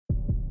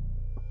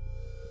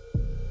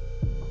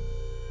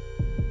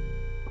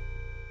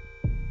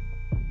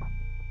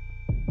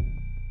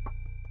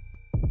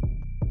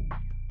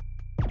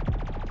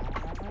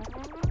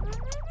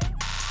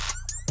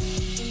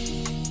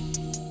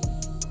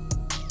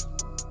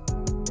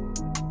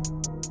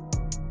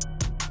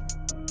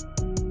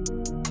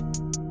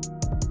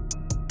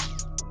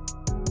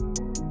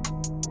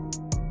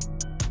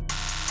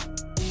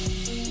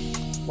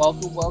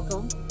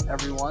Welcome,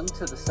 everyone,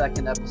 to the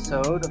second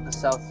episode of the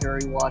South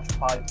Fury Watch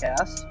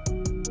podcast.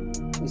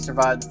 We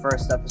survived the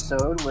first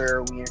episode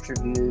where we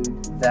interviewed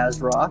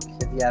Vazrock.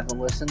 If you haven't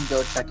listened,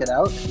 go check it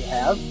out. If you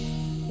have,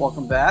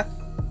 welcome back.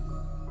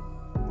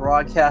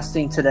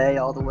 Broadcasting today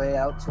all the way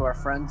out to our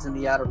friends in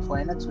the outer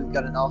planets. We've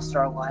got an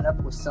all-star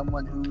lineup with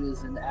someone who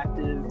is an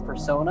active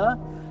persona,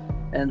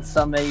 and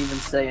some may even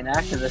say an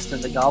activist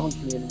in the Goblin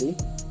community.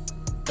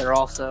 They're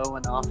also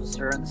an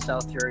officer in the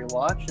South Fury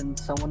Watch and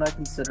someone I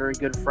consider a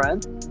good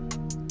friend.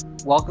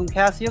 Welcome,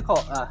 Cassio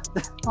Hall.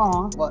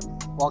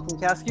 Welcome,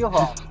 Cassio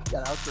Hall.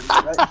 Yeah, that was pretty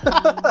good,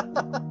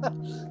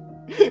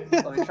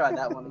 right? Let me try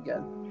that one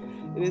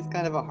again. It is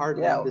kind of a hard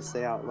name to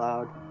say out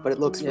loud, but it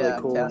looks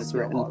really cool when it's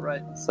written. Hall,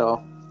 right?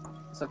 So,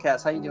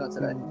 Cass, how you doing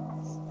today?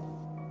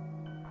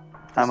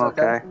 I'm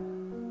okay.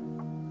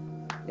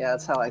 Yeah,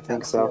 that's how I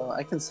think feel. so.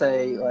 I can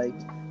say, like,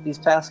 these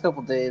past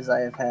couple days, I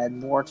have had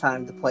more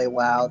time to play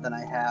WoW than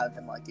I have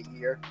in like a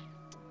year.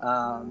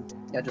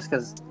 Just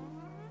because.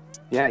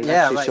 Yeah, you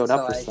actually showed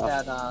up for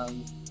stuff.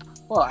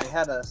 I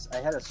had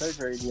a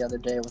surgery the other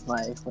day with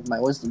my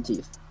wisdom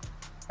teeth,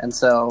 and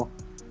so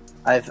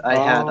I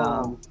had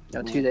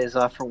 2 days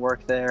off for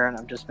work there, and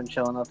I've just been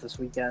chilling out this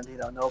weekend.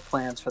 No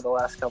plans for the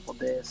last couple of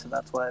days, so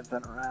that's why I've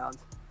been around.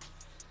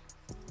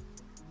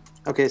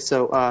 Okay,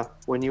 so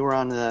when you were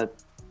on the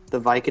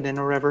Vicodin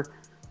or whatever,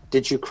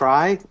 did you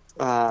cry?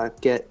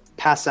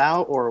 Pass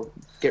out or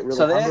get really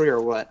hungry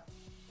or what?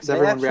 Because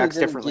everyone reacts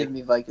differently. They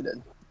didn't give me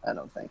Vicodin, I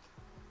don't think.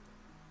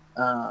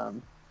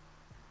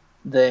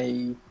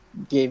 They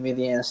gave me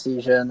the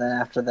anesthesia, and then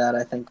after that,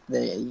 I think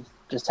they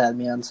just had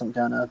me on some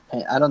kind of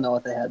pain. I don't know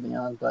what they had me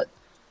on, but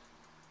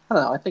I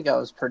don't know. I think I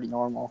was pretty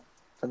normal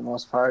for the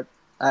most part.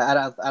 I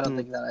don't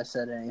think that I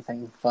said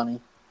anything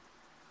funny.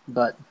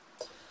 But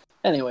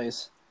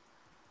anyways,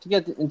 to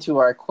get into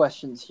our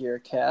questions here,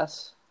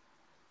 Cass.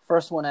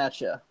 First one at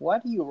you. Why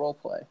do you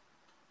roleplay?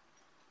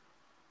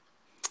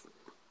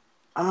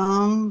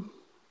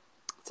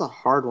 It's a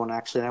hard one,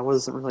 actually. I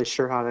wasn't really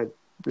sure how to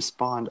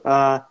respond.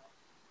 I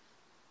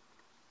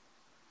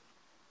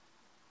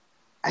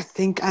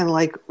think I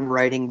like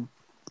writing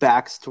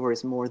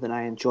backstories more than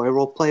I enjoy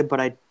roleplay,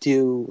 but I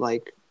do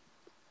like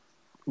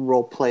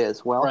roleplay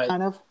as well, right.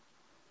 Kind of.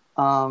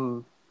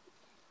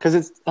 Because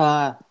it's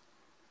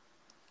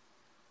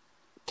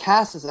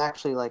Cass is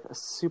actually like a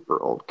super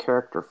old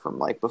character from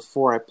like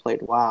before I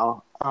played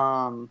WoW.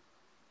 And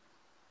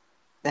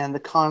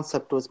the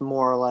concept was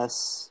more or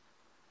less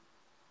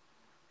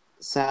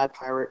sad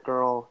pirate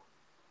girl,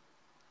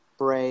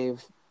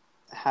 brave,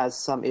 has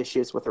some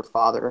issues with her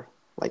father.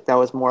 Like that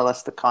was more or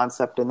less the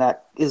concept, and that's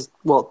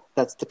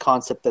the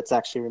concept that's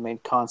actually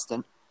remained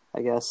constant,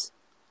 I guess.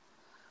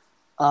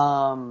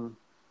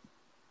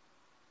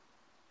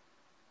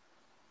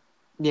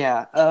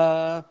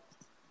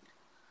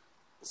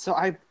 So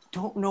I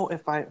don't know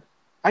if I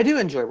do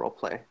enjoy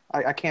roleplay.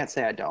 I can't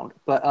say I don't,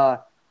 but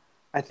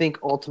I think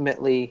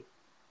ultimately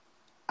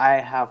I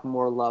have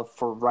more love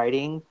for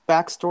writing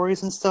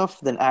backstories and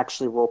stuff than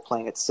actually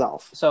role-playing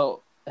itself.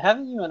 So,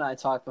 haven't you and I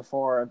talked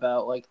before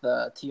about like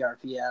the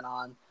TRP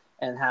add-on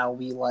and how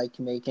we like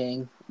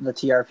making the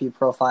TRP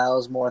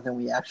profiles more than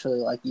we actually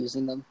like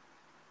using them?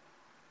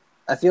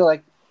 I feel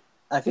like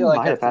we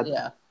might have had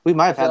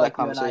that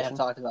conversation. You and I have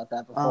talked about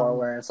that before,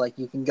 where it's like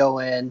you can go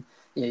in,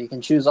 you can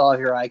choose all of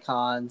your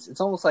icons.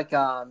 It's almost like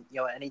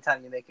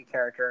anytime you make a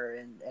character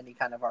in any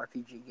kind of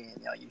RPG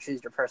game, you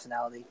choose your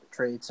personality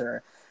traits,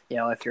 or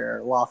if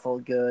you're lawful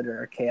good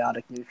or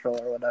chaotic neutral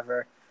or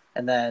whatever,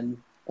 and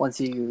then once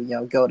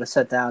you go to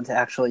sit down to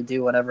actually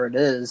do whatever it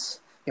is,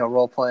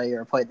 role play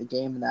or play the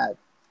game in that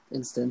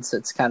instance,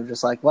 it's kind of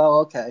just like, well,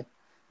 okay,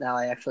 now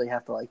I actually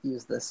have to like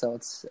use this, so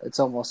it's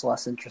almost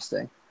less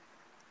interesting.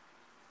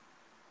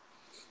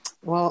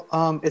 Well,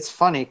 it's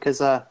funny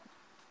because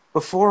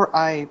before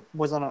I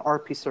was on an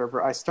RP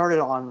server, I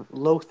started on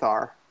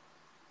Lothar,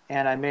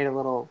 and I made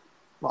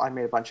I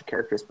made a bunch of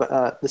characters,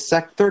 but the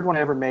third one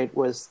I ever made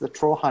was the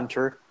Troll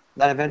Hunter.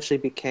 That eventually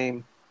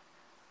became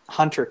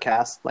Hunter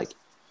Cast, like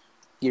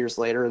years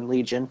later in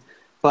Legion.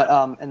 But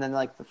and then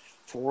like the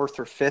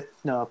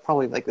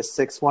probably like the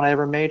sixth one I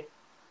ever made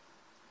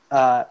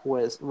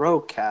was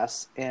Rogue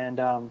Cast,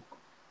 and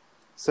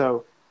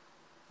so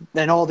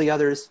then all the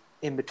others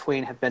in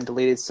between have been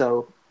deleted.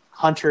 So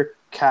Hunter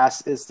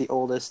Cast is the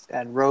oldest,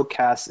 and Rogue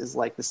Cast is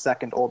like the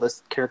second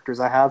oldest characters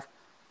I have.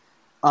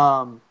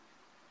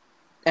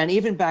 And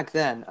even back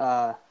then,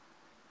 I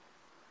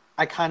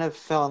kind of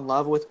fell in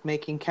love with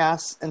making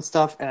casts and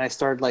stuff, and I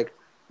started like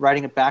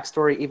writing a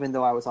backstory, even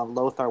though I was on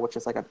Lothar, which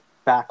is like a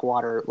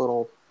backwater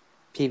little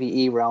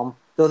PvE realm.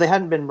 Though they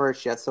hadn't been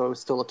merged yet, so it was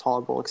still a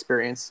tolerable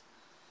experience.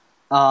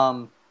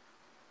 Like,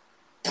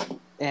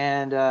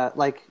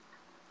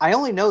 I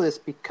only know this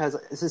because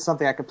this is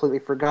something I completely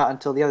forgot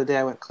until the other day.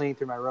 I went cleaning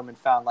through my room and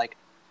found like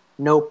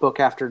notebook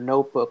after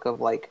notebook of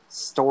like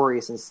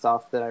stories and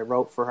stuff that I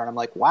wrote for her, and I'm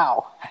like,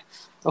 wow.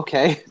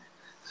 Okay.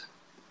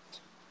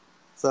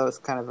 So it's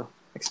kind of an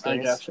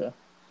experience. I gotcha.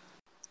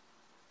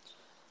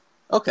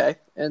 Okay,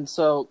 and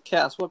so,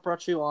 Cass, what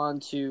brought you on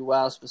to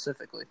WoW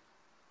specifically?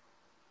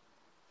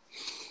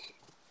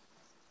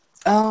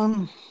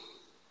 Um,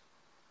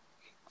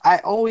 I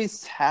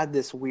always had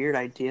this weird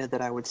idea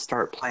that I would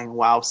start playing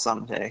WoW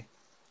someday.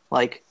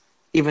 Like,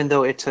 even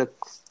though it took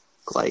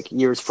like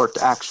years for it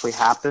to actually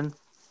happen.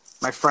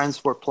 My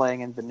friends were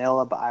playing in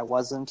vanilla, but I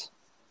wasn't.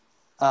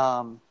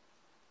 Um,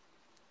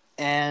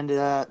 and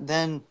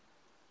then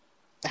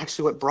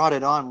actually, what brought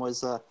it on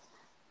was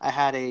I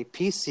had a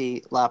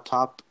PC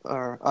laptop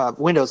or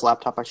Windows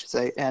laptop, I should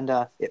say, and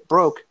it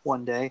broke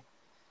one day.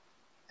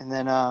 And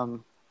then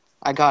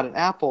I got an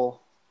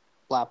Apple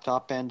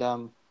laptop,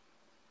 and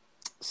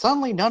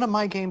suddenly none of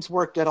my games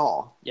worked at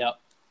all. Yep.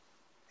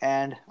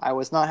 And I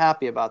was not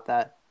happy about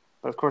that.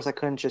 But of course, I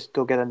couldn't just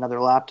go get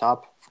another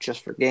laptop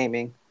just for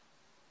gaming.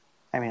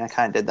 I mean, I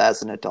kind of did that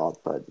as an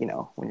adult, but you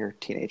know, when you're a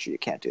teenager, you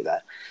can't do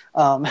that.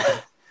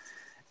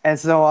 And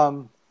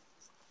so,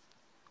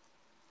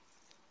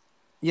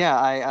 yeah,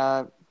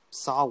 I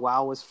saw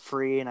WoW was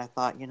free, and I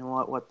thought, you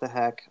know what the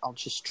heck, I'll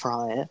just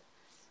try it.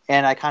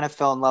 And I kind of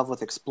fell in love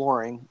with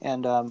exploring,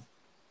 and I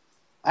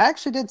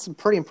actually did some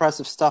pretty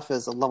impressive stuff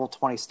as a level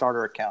 20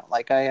 starter account.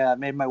 Like I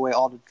made my way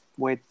all the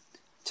way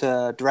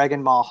to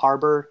Dragon Maw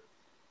Harbor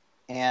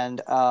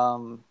and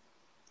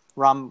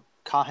Ram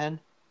Kahen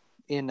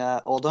in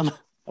Oldham,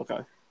 Okay.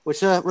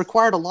 which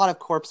required a lot of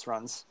corpse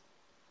runs.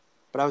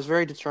 But I was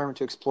very determined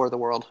to explore the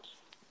world.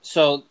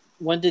 So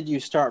when did you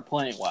start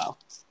playing WoW?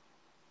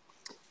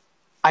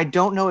 I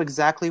don't know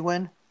exactly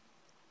when,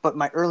 but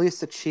my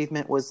earliest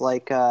achievement was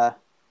like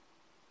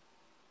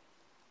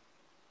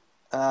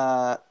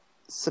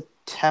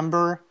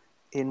September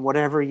in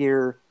whatever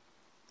year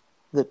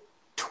the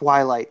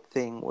Twilight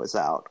thing was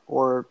out,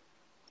 or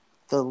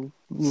the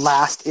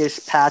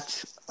last-ish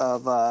patch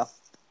of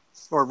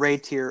or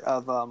raid tier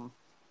of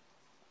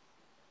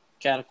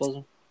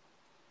Cataclysm?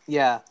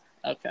 yeah.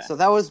 Okay. So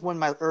that was when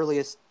my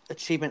earliest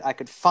achievement I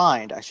could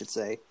find, I should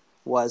say,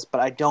 was, but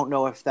I don't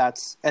know if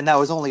that's, and that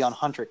was only on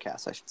Hunter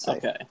Cast, I should say.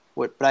 Okay.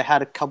 But I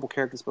had a couple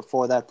characters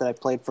before that I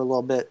played for a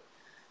little bit,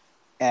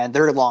 and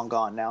they're long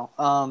gone now.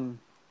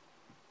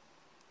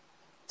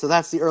 So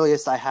that's the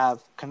earliest I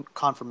have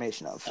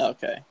confirmation of.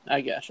 Okay, I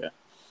gotcha.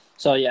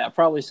 So yeah,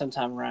 probably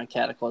sometime around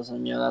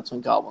Cataclysm. You know, that's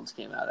when Goblins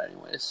came out,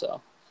 anyway.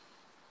 So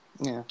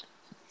Yeah.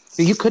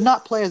 You could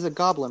not play as a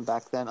goblin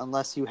back then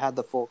unless you had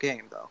the full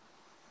game, though.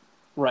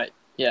 right,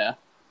 yeah,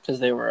 because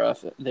they were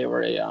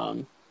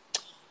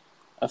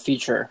a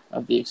feature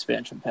of the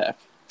expansion pack.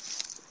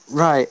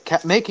 Right.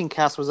 Making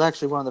cast was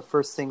actually one of the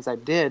first things I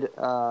did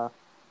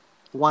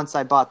once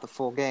I bought the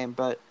full game,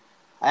 but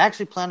I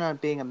actually planned on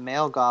being a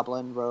male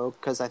goblin rogue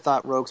because I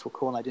thought rogues were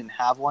cool and I didn't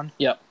have one.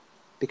 Yep.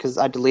 Because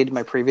I deleted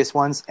my previous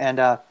ones, and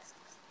then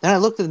I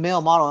looked at the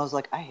male model and I was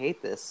like, I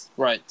hate this.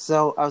 Right.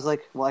 So I was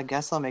like, well, I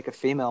guess I'll make a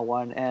female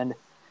one, and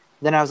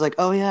then I was like,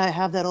 oh yeah, I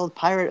have that old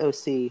pirate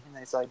OC,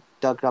 and so I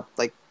dug up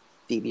like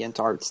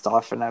DeviantArt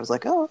stuff, and I was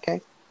like, oh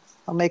okay,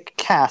 I'll make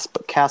Cass,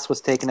 but Cass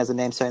was taken as a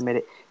name, so I made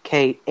it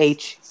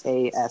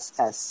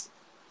Khass.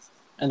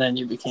 And then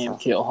you became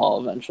Keel Hall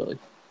eventually.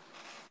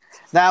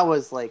 That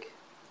was like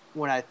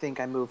when I think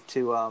I moved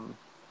to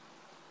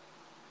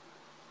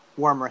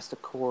Wormrest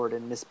Accord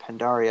and Miss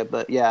Pandaria,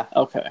 but yeah.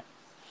 Okay.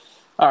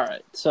 All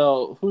right.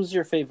 So who's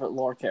your favorite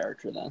lore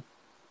character then?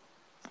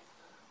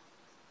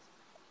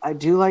 I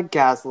do like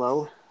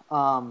Gazlowe.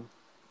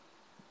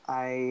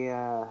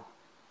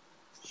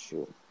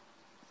 Shoot.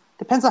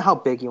 Depends on how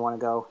big you want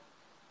to go.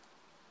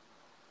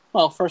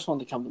 Well, first one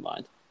to come to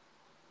mind.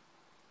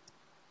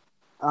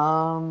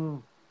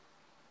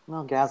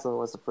 Well, Gazlowe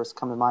was the first to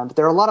come to mind, but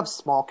there are a lot of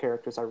small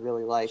characters I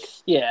really like.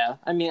 Yeah,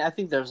 I mean, I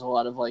think there's a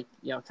lot of like,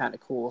 you know, kind of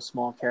cool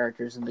small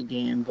characters in the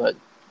game, but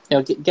you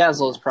know,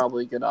 Gazlowe is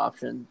probably a good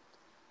option.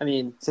 I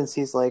mean, Since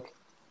he's like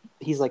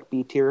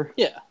B tier,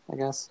 yeah, I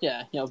guess.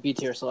 yeah, you know, B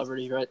tier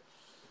celebrity, right?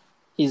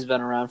 He's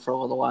been around for a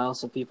little while,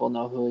 so people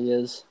know who he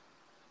is.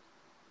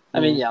 I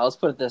mean, yeah, let's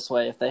put it this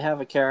way: if they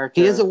have a character,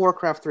 He is a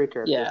Warcraft 3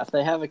 character. yeah, if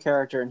they have a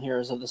character in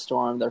Heroes of the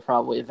Storm, they're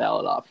probably a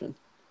valid option.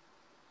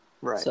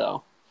 Right.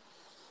 So,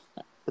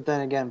 But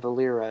then again,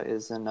 Valera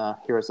is in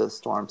Heroes of the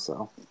Storm,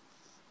 so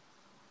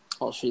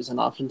well, she's an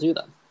option too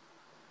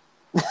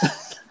then.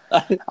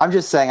 I'm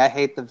just saying I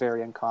hate the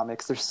Varian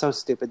comics. They're so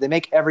stupid. They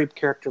make every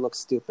character look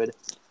stupid.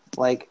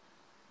 Like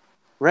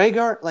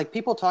Rhaegar, like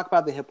people talk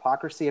about the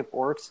hypocrisy of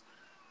orcs.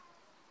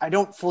 I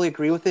don't fully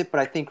agree with it, but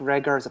I think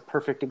Rhaegar is a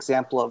perfect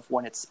example of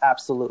when it's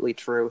absolutely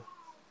true.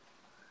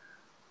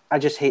 I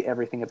just hate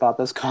everything about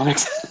those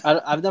comics.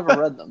 I've never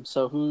read them,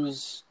 so who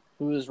is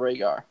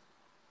Rhaegar?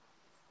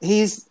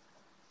 He's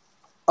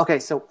okay.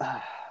 So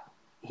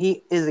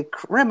he is a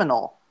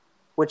criminal,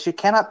 which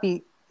it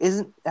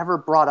isn't ever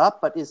brought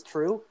up, but is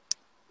true.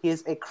 He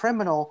is a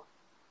criminal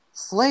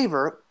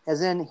slaver,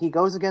 as in he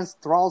goes against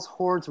Thrall's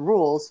Horde's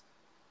rules,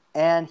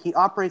 and he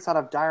operates out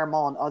of Dire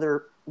Maul and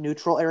other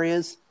neutral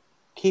areas,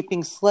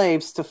 keeping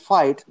slaves to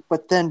fight.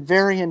 But then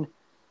Varian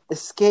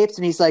escapes,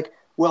 and he's like,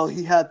 well,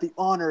 he had the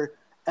honor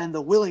and the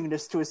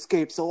willingness to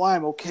escape, so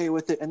I'm okay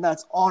with it, and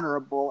that's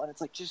honorable. And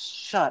it's like, just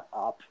shut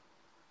up.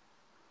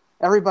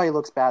 Everybody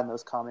looks bad in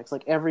those comics.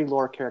 Like, every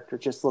lore character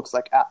just looks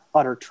like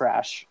utter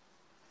trash.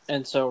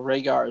 And so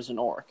Rhaegar is an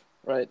orc,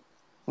 right?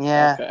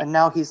 Yeah, Okay. and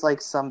now he's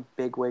like some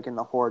bigwig in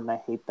the Horde, and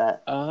I hate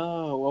that.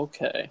 Oh,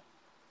 okay.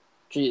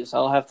 Jeez,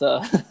 I'll have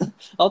to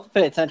I'll have to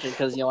pay attention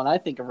because when I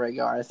think of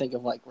Rhaegar, I think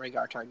of like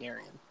Rhaegar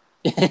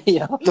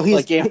Targaryen, So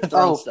like Game of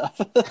Thrones stuff.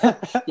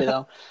 you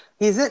know.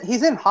 he's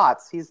in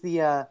HOTS. He's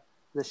the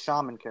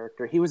shaman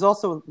character. He was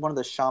also one of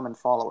the shaman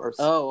followers.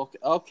 Oh,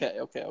 okay.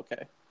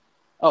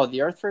 Oh,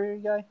 the Earth Fairy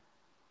guy.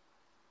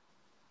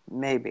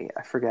 Maybe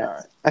I All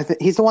forget. right.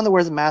 He's the one that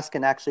wears a mask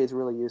and actually is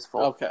really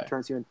useful. Okay.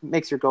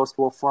 Makes your ghost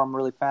wolf form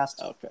really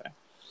fast. Okay.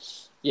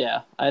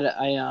 Yeah,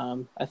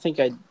 I think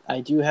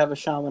I do have a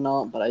shaman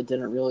alt, but I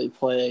didn't really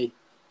play,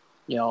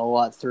 a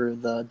lot through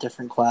the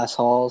different class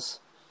halls.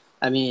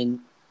 I mean,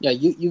 yeah,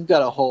 you've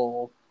got a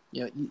whole,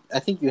 I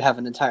think you have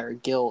an entire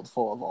guild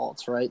full of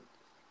alts, right?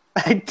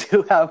 I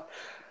do have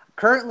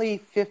currently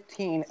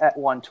 15 at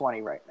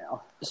 120 right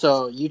now.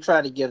 So you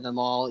try to give them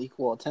all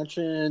equal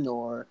attention,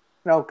 or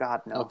no,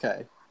 God, no.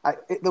 Okay.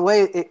 The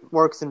way it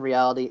works in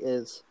reality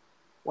is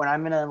when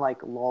I'm in a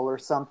like lull or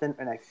something,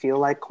 and I feel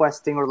like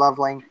questing or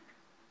leveling,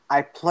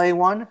 I play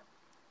one,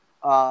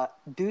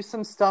 do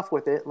some stuff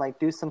with it, like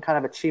do some kind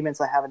of achievements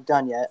I haven't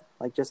done yet,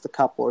 like just a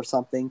couple or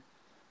something.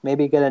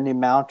 Maybe get a new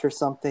mount or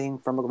something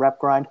from a rep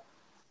grind.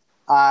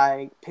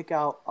 I pick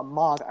out a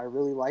mod I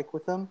really like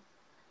with them.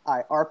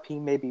 I RP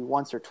maybe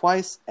once or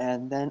twice,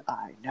 and then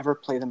I never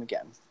play them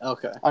again.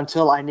 Okay.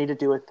 Until I need to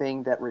do a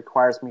thing that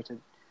requires me to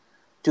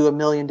do a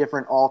million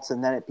different alts,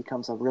 and then it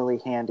becomes a really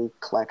handy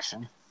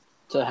collection.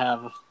 To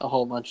have a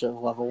whole bunch of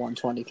level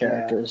 120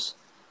 characters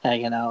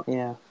hanging out.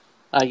 Yeah.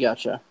 I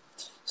gotcha.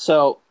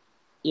 So,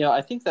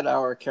 I think that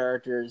our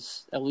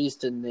characters, at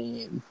least in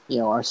name,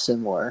 are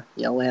similar.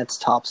 Lance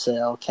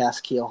Topsail,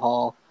 Cass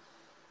Keelhaul.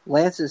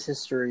 Lance's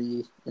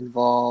history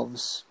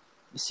involves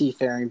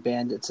seafaring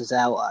bandits as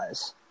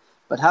allies.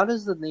 But how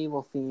does the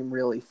naval theme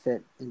really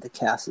fit into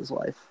Cass's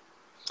life?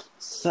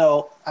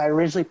 So, I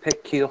originally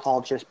picked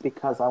Keelhaul just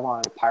because I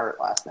wanted a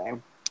pirate last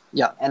name.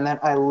 Yeah. And then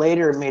I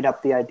later made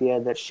up the idea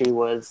that she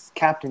was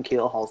Captain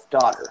Keelhaul's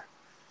daughter.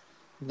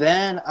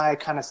 Then I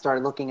kind of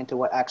started looking into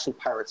what actually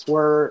pirates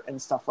were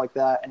and stuff like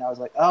that, and I was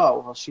like, oh,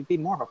 well, she'd be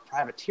more of a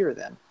privateer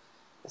then.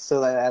 So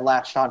that I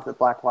latched on to the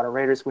Blackwater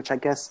Raiders, which I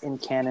guess in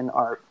canon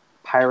are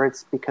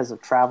pirates because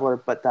of Traveler,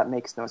 but that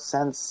makes no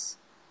sense.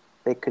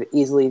 They could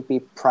easily be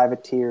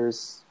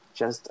privateers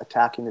just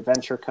attacking the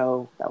Venture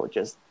Co. That would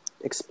just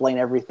explain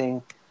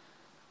everything.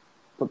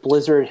 But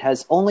Blizzard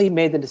has only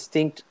made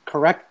the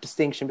correct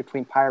distinction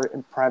between pirate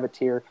and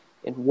privateer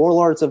in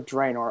Warlords of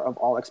Draenor of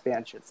all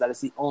expansions. That is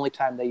the only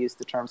time they use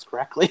the terms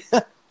correctly.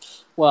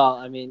 Well,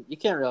 I mean, you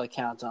can't really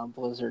count on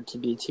Blizzard to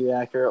be too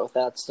accurate with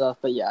that stuff,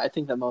 but yeah, I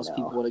think that most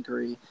people would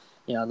agree.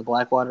 The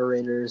Blackwater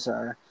Raiders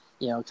are,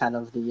 kind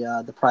of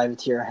the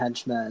privateer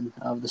henchmen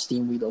of the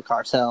Steamweedle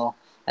cartel,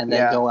 and they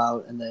go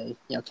out and they,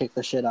 kick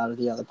the shit out of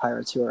the other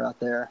pirates who are out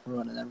there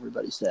ruining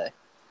everybody's day.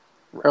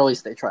 Or at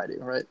least they try to,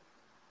 right?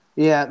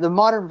 Yeah, the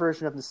modern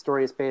version of the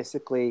story is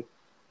basically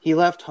he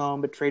left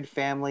home, betrayed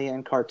family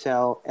and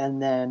cartel,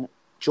 and then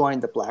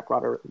joined the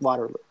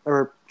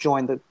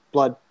joined the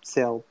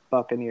Bloodsail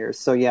Buccaneers.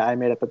 So yeah, I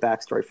made up a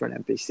backstory for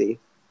an NPC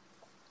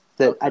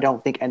that I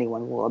don't think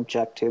anyone will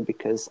object to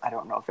because I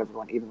don't know if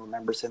everyone even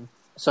remembers him.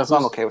 So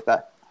I'm okay with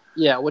that.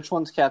 Yeah, which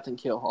one's Captain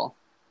Keelhaul?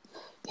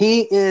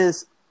 He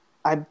is,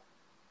 I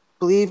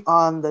believe,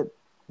 on the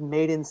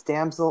Maiden's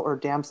Damsel or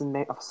Damson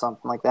or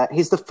something like that.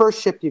 He's the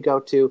first ship you go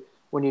to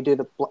when you do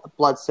the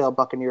Bloodsail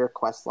Buccaneer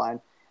quest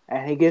line.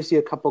 And he gives you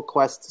a couple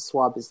quests to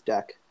swab his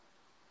deck.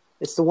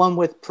 It's the one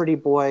with Pretty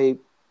Boy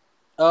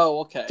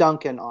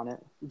Duncan on it.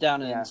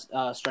 Down in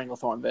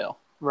Stranglethorn Vale.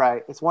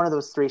 Right. It's one of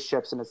those 3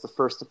 ships, and it's the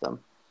first of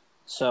them.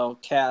 So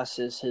Cass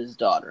is his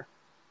daughter.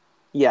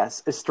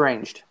 Yes,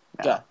 estranged.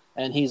 Yeah.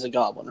 And he's a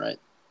goblin, right?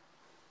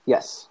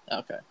 Yes.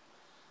 Okay.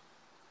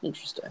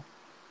 Interesting.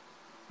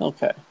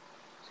 Okay.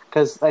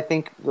 Because I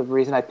think the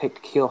reason I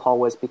picked Keelhaul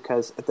was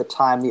because at the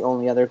time the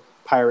only other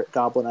pirate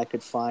goblin I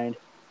could find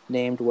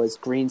named was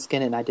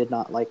Greenskin, and I did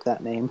not like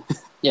that name.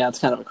 Yeah, it's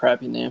kind of a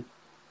crappy name.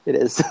 It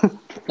is.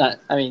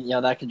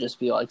 That could just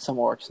be like some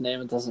orc's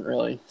name. It doesn't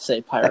really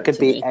say pirate. That could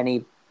be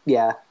any.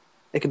 Yeah,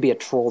 it could be a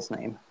troll's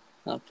name.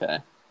 Okay.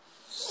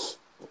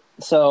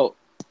 So,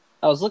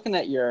 I was looking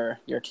at your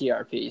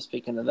TRP.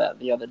 Speaking of that,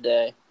 the other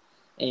day,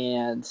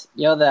 and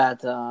that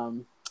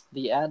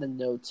the add and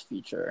notes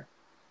feature.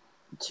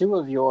 2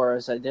 of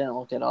yours, I didn't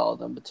look at all of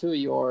them, but 2 of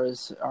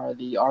yours are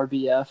the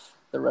RBF,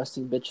 the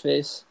resting bitch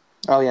face.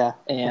 Oh yeah,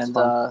 and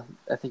I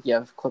think you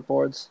have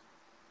clipboards.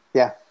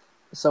 Yeah.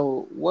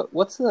 So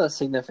what's the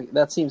significance?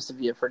 That seems to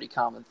be a pretty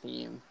common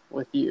theme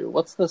with you.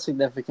 What's the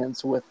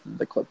significance with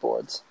the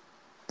clipboards?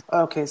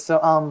 Okay,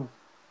 so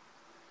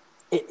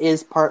it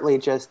is partly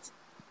just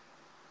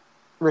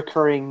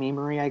recurring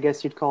memery, I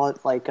guess you'd call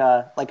it, like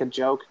a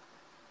joke,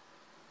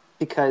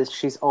 because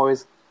she's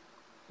always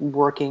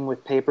working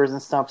with papers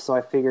and stuff. So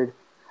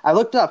I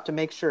looked up to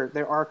make sure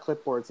there are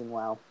clipboards in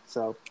WoW.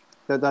 So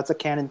that's a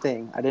canon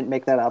thing. I didn't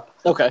make that up.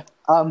 Okay.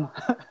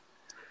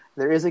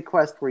 There is a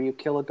quest where you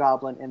kill a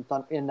goblin in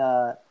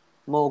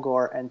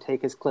Mulgore and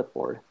take his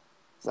clipboard.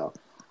 So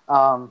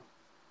Um,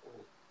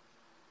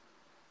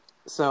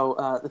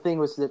 so the thing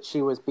was that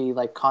she would be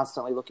like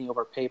constantly looking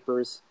over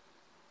papers,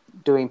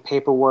 doing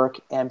paperwork,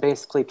 and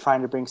basically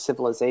trying to bring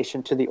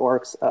civilization to the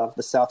orcs of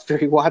the South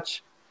Fury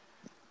Watch.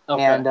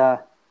 Okay. And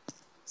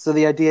so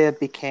the idea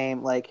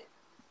became like,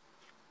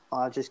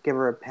 just give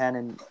her a pen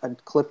and a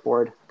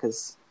clipboard,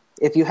 because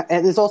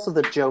and there's also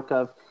the joke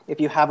of if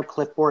you have a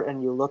clipboard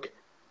and you look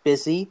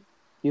busy,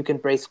 you can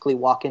basically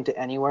walk into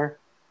anywhere.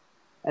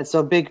 And so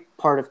a big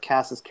part of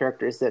Cass's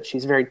character is that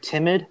she's very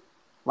timid,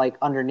 like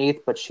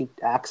underneath, but she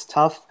acts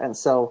tough. And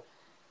so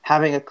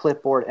having a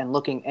clipboard and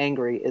looking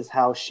angry is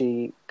how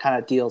she kind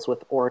of deals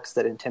with orcs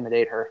that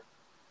intimidate her.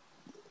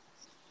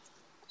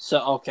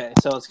 So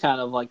it's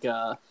kind of like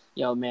a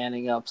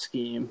manning up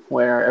scheme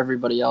where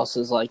everybody else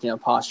is like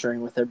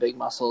posturing with their big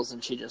muscles,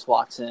 and she just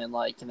walks in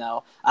like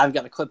I've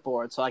got a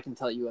clipboard, so I can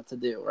tell you what to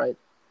do, right?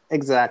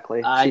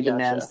 Exactly. She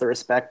demands the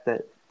respect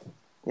that,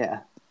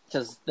 yeah.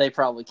 Because they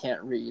probably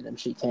can't read and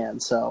she can,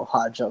 so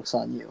hot joke's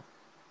on you.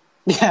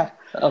 Yeah.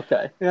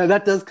 Okay. Yeah,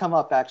 that does come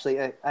up actually.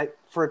 I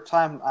for a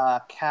time,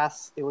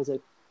 Cass. It was a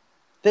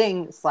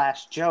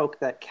thing/joke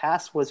that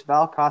Cass was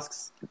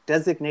Valkosk's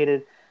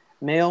designated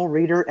male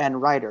reader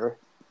and writer,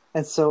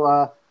 and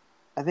so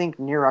I think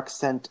Nirok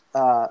sent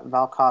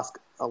Valkosk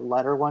a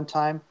letter one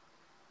time,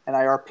 and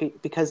I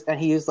RP and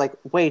he used like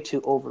way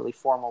too overly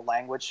formal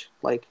language,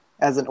 like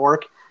as an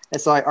orc, and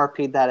so I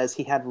RP'd that as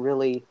he had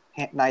really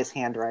nice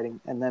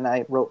handwriting, and then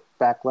I wrote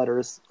back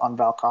letters on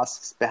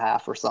Valkosk's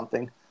behalf or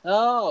something.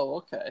 Oh,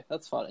 okay,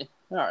 that's funny.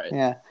 All right.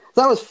 Yeah,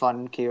 that was fun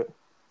and cute.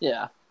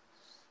 Yeah.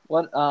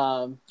 What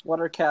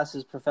are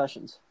Cass's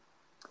professions?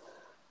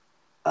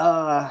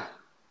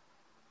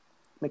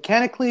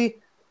 Mechanically,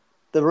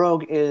 the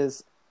rogue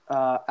is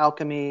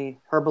alchemy,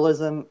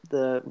 herbalism.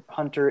 The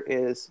hunter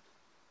is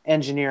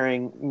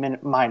engineering,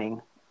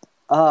 mining.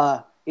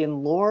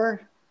 In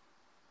lore,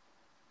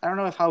 I don't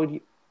know if how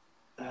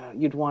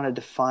you'd want to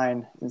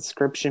define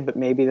inscription, but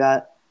maybe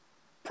that.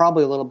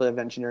 Probably a little bit of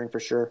engineering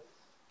for sure.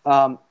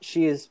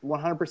 She is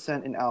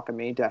 100% in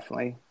alchemy,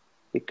 definitely,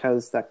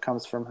 because that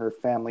comes from her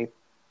family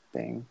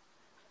thing.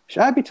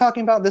 Should I be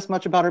talking about this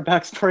much about her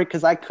backstory?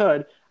 Because I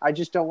could. I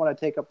just don't want to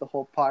take up the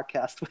whole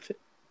podcast with it.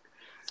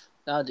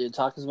 No, dude,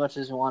 talk as much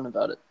as you want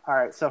about it. All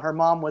right, so her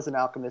mom was an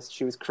alchemist.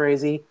 She was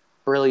crazy,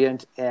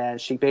 brilliant, and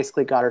she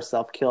basically got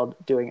herself killed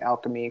doing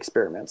alchemy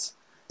experiments.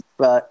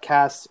 But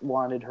Cass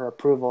wanted her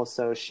approval,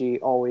 so she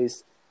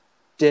always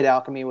did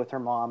alchemy with her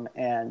mom,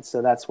 and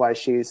so that's why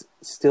she's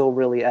still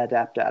really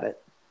adept at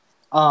it.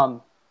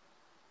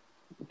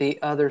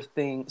 The other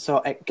thing,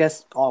 so I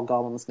guess all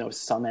goblins know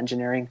some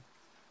engineering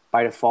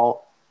by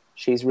default.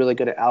 She's really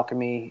good at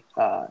alchemy.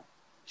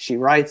 She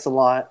writes a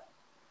lot,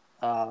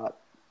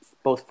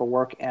 both for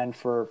work and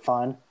for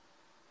fun.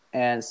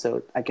 And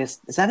so I guess,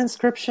 is that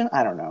inscription?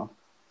 I don't know.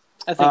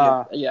 I think,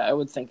 I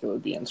would think it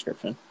would be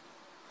inscription.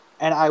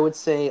 And I would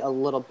say a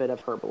little bit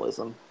of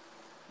herbalism.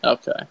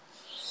 Okay.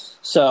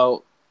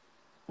 So,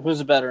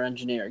 who's a better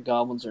engineer,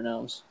 goblins or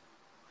gnomes?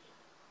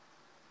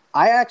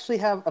 I actually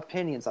have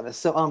opinions on this.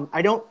 So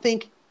I don't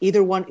think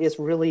either one is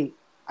really...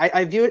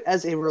 I view it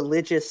as a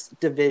religious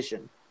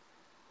division,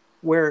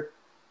 where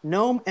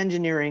gnome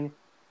engineering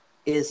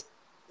is...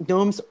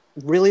 Gnomes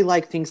really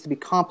like things to be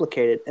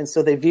complicated, and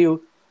so they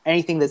view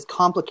anything that's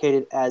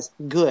complicated as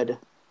good,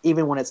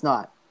 even when it's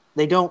not.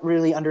 They don't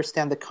really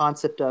understand the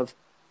concept of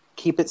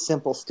keep it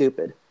simple,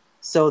 stupid.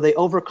 So they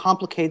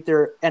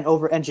overcomplicate and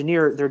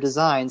over-engineer their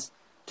designs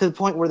to the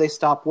point where they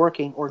stop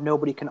working or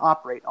nobody can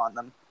operate on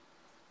them.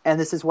 And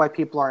this is why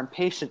people are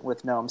impatient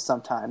with gnomes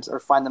sometimes, or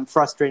find them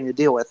frustrating to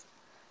deal with,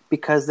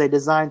 because they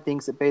design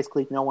things that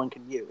basically no one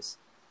can use.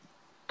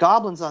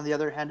 Goblins, on the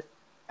other hand,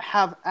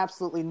 have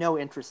absolutely no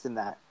interest in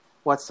that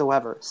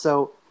whatsoever.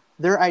 So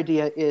their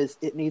idea is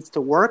it needs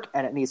to work,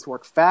 and it needs to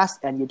work fast,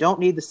 and you don't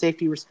need the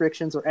safety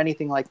restrictions or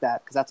anything like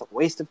that, because that's a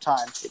waste of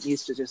time. It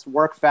needs to just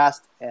work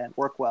fast and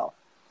work well.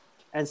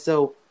 And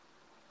so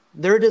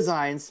their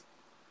designs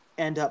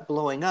end up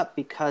blowing up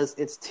because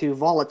it's too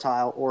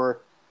volatile, or,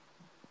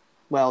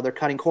 well, they're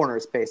cutting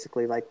corners,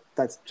 basically. Like,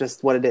 that's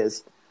just what it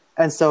is.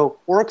 And so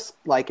orcs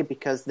like it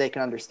because they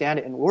can understand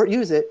it and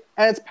use it,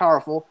 and it's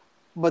powerful,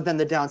 but then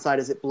the downside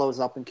is it blows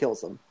up and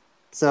kills them.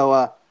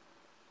 So,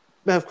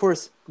 but of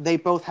course, they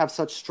both have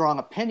such strong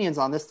opinions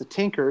on this, the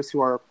Tinkers,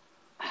 who are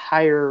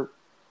higher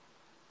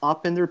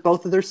up in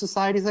both of their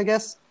societies, I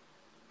guess.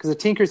 Because the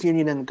Tinkers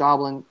Union and the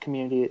Goblin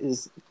community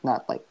is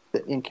not like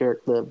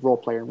the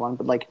role-player one,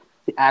 but like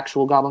the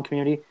actual Goblin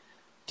community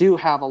do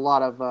have a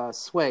lot of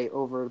sway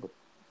over the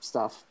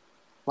stuff.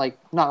 Like,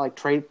 not like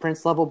trade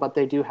prince level, but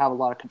they do have a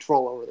lot of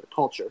control over their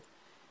culture.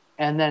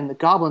 And then the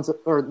goblins,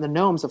 or the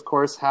gnomes, of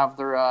course, have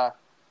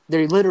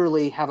they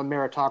literally have a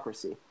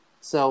meritocracy.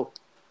 So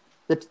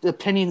the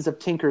opinions of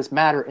Tinkers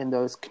matter in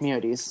those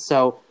communities.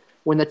 So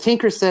when the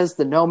Tinker says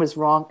the gnome is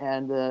wrong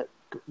and the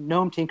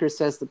gnome Tinker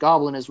says the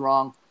goblin is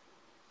wrong,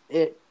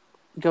 it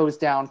goes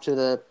down to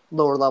the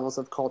lower levels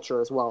of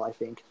culture as well, I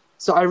think.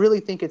 So I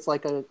really think it's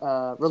like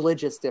a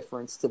religious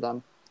difference to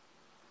them.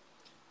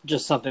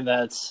 Just something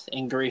that's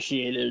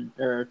ingratiated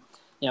or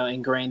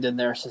ingrained in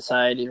their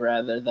society,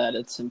 rather that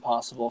it's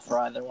impossible for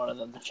either one of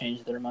them to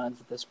change their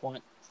minds at this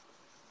point.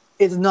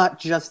 It's not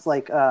just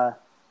like, but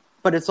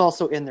it's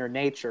also in their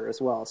nature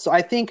as well. So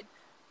I think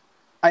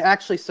I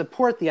actually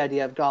support the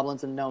idea of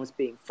goblins and gnomes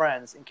being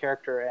friends in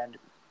character and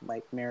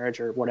like marriage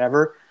or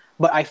whatever.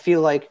 But I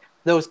feel like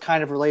those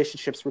kind of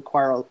relationships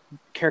require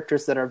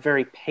characters that are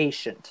very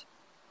patient,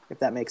 if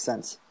that makes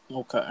sense.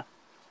 Okay.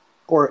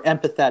 Or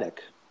empathetic.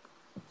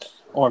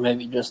 Or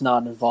maybe just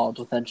not involved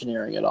with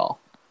engineering at all.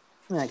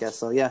 I guess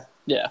so, yeah.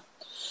 Yeah.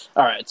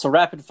 All right, so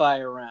rapid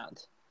fire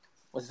round.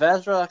 With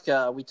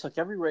Vazrock, we took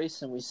every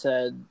race and we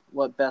said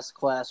what best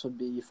class would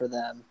be for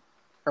them.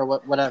 Or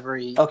whatever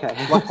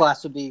Okay. what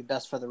class would be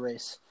best for the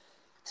race.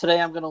 Today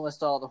I'm going to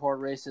list all the horde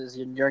races,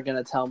 and you're going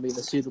to tell me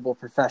the suitable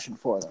profession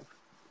for them.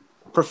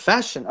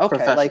 Profession? Okay.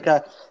 Profession. Like,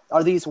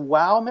 are these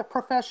WoW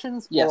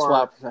professions? Yes, or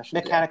WoW professions.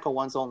 Mechanical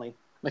ones only?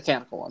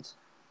 Mechanical ones.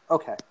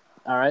 Okay.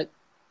 All right?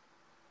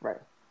 Right.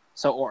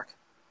 So, Orc.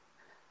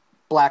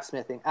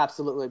 Blacksmithing.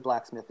 Absolutely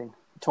blacksmithing.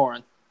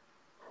 Tauren.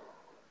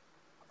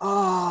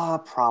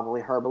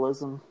 Probably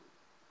herbalism.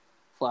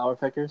 Flower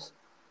pickers.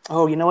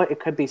 Oh, you know what?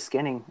 It could be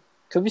skinning.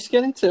 Could be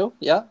skinning, too.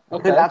 Yeah. Okay.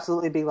 It could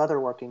absolutely be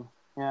leatherworking.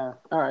 Yeah.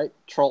 All right.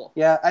 Troll.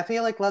 Yeah, I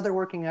feel like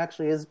leatherworking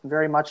actually is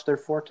very much their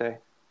forte.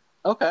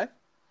 Okay.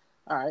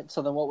 All right.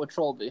 So then what would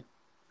Troll be?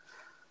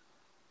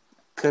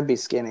 Could be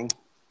skinning.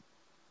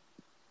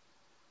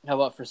 How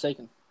about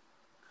Forsaken?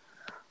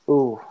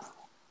 Ooh.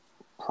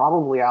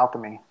 Probably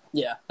alchemy.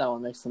 Yeah, that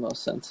one makes the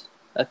most sense,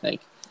 I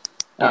think.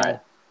 All right.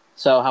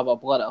 So how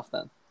about Blood Elf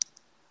then?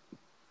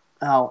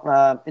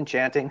 Oh,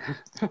 enchanting.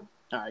 All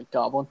right.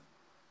 Goblin.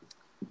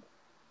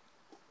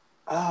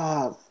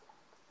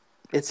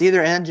 It's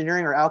either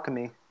engineering or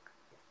alchemy.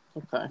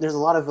 Okay. There's a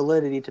lot of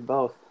validity to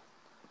both.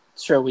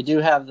 Sure, we do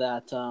have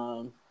that.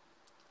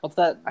 What's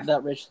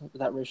that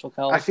racial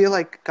color? I feel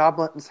like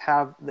goblins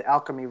have the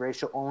alchemy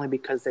ratio only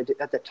because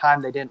at the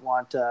time they didn't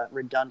want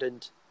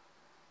redundant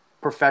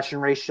profession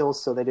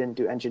ratios, so they didn't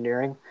do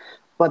engineering.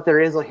 But there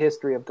is a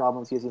history of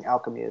goblins using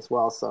alchemy as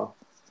well. So.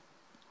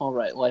 All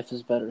right, life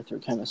is better through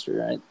chemistry,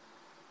 right?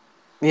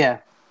 Yeah.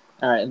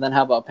 All right, and then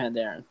how about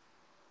Pandaren?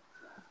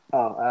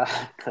 Oh,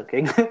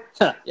 cooking.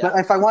 Yeah. But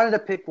if I wanted to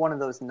pick one of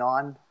those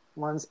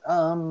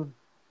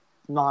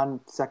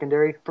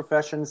non-secondary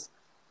professions,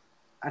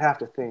 I'd have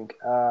to think.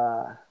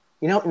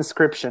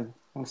 Inscription.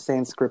 I'm saying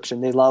Inscription.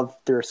 They love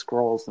their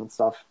scrolls and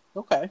stuff.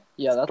 Okay.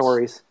 Yeah, that's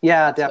stories.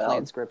 Yeah, that's definitely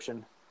valid.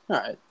 Inscription. All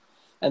right.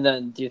 And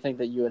then, do you think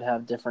that you would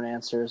have different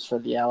answers for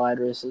the allied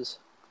races?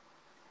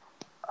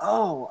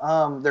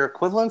 Oh, their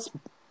equivalents.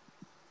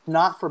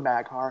 Not for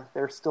Maghar.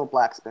 They're still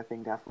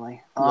blacksmithing,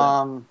 definitely.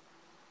 Yeah.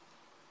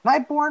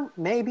 Nightborn,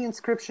 maybe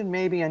Inscription,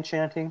 maybe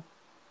Enchanting.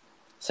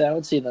 See, I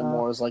would see them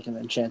more as like an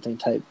enchanting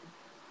type.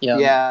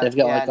 Yeah, they've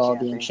got like all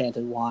enchanting. the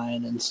enchanted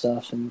wine and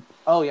stuff, and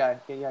oh yeah,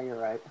 you're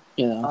right.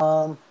 Then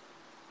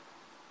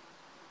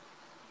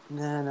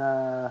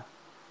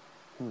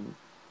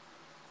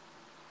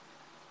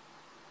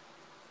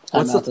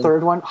what's the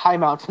third one? High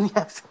Mountain.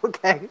 Yes,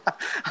 okay.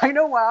 I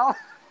know. Wow,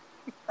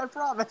 I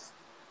promise.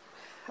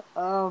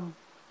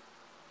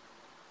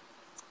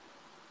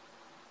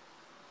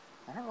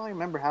 I don't really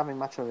remember having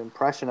much of an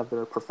impression of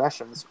their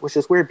professions, which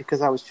is weird because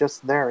I was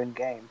just there in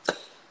game.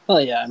 Well,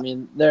 yeah, I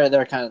mean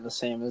they're kind of the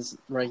same as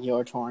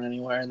regular Tauren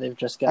anywhere. They've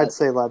just got. I'd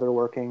say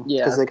leatherworking. Yeah,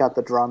 because they got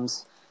the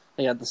drums.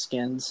 They got the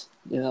skins.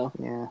 Yeah.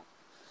 All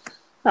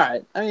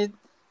right. I mean,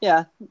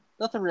 yeah,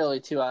 nothing really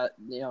too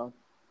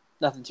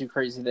nothing too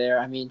crazy there.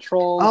 I mean,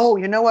 trolls. Oh,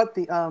 you know what?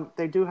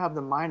 They do have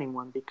the mining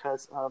one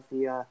because of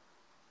the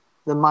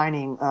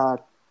mining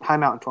High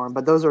Mountain Tauren,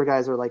 but those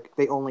guys are like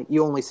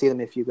you only see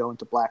them if you go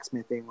into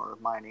blacksmithing or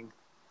mining.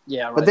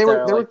 Yeah, right. But they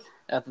were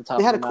at the top.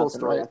 They had of the a cool mountain,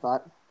 story. right? I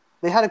thought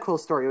they had a cool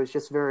story. It was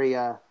just very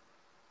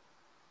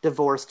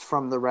divorced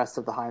from the rest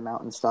of the High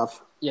Mountain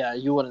stuff. Yeah,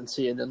 you wouldn't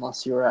see it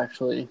unless you were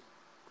actually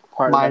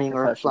part mining of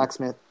that or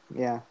blacksmith.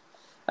 Yeah,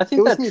 I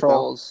think that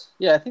trolls.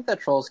 Yeah, I think that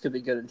trolls could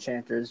be good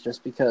enchanters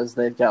just because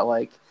they've got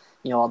like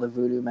all the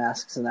voodoo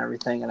masks and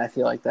everything, and I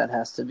feel like that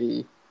has to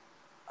be.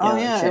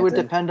 It would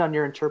depend on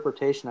your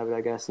interpretation of it,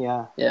 I guess.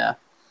 Yeah. Yeah.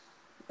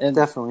 And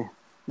definitely.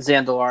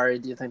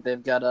 Zandalari, do you think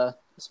they've got a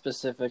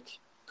specific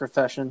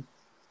profession?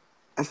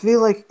 I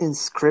feel like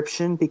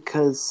Inscription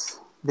because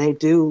they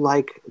do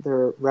like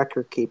their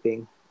record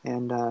keeping,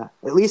 and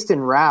at least in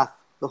Wrath,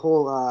 the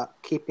whole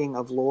keeping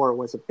of lore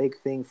was a big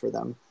thing for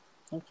them.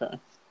 Okay.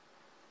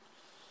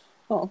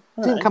 Well,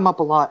 it didn't come up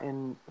a lot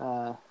in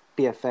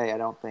BFA, I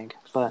don't think,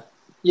 but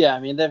yeah,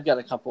 I mean they've got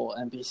a couple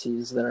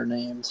NPCs that are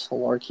named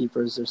lore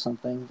keepers or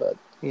something, but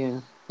yeah.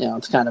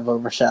 It's kind of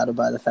overshadowed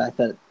by the fact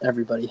that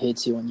everybody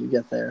hates you when you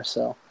get there.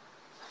 So,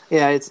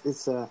 yeah, it's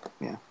it's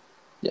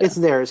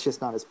there. It's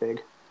just not as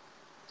big,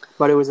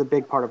 but it was a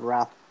big part of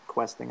Wrath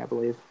questing, I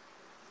believe.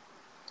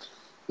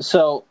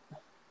 So,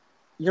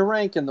 your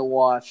rank in the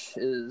Watch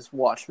is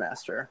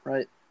Watchmaster,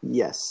 right?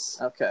 Yes.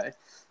 Okay.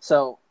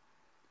 So,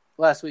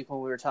 last week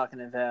when we were talking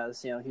to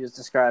Vaz, he was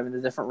describing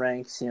the different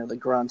ranks. The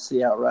Grunts,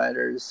 the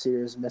Outriders,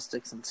 Seers,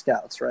 Mystics, and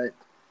Scouts, right?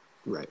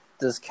 Right.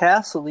 Does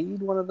Cass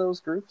lead one of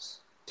those groups?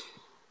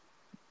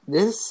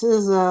 This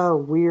is a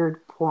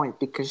weird point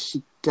because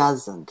she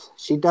doesn't.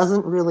 She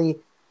doesn't really.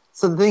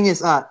 So the thing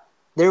is,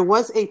 there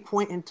was a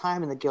point in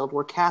time in the guild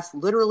where Cass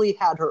literally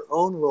had her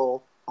own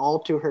role all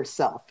to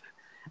herself,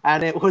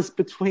 and it was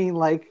between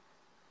like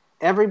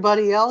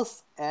everybody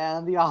else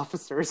and the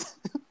officers.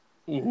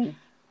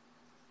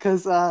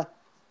 Because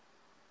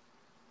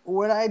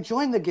when I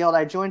joined the guild,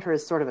 I joined her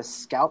as sort of a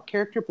scout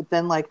character, but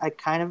then like I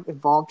kind of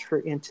evolved her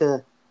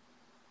into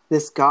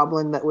this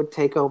goblin that would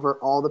take over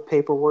all the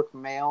paperwork,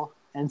 mail,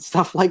 and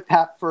stuff like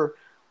that for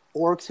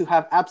orcs who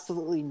have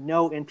absolutely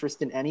no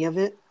interest in any of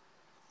it.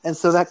 And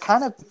so that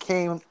kind of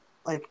became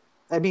like,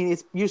 I mean,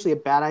 it's usually a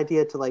bad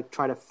idea to like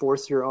try to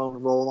force your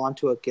own role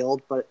onto a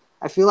guild, but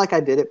I feel like I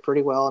did it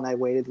pretty well and I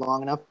waited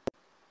long enough.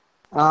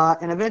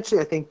 And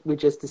eventually I think we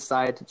just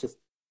decided to just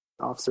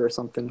officer or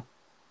something.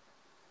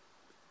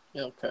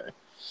 Okay.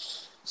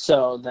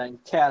 So then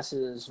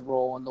Cass's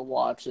role in the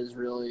watch is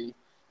really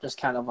just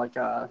kind of like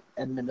a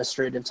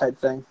administrative type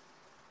thing.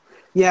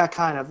 Yeah,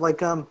 kind of.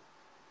 Like,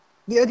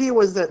 the idea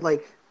was that,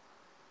 like,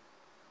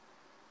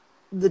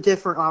 the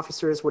different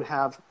officers would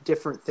have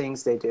different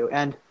things they do.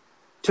 And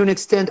to an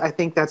extent, I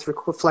think that's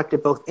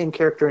reflected both in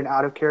character and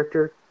out of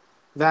character.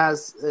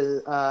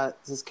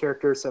 Vaz's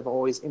characters have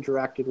always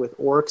interacted with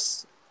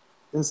orcs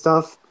and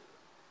stuff.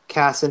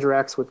 Cass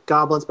interacts with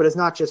goblins, but it's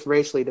not just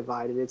racially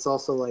divided. It's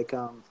also like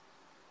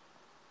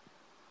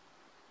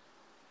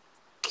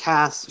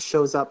Cass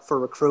shows up for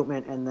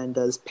recruitment and then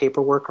does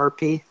paperwork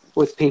RP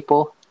with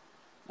people.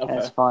 Okay. And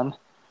it's fun.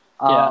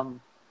 Yeah.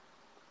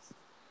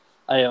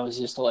 I always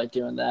used to like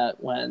doing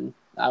that when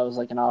I was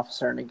like an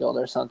officer in a guild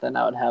or something.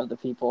 I would have the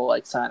people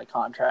like sign a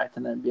contract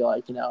and then be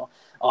like,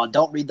 oh,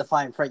 don't read the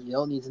fine print. You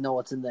don't need to know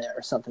what's in there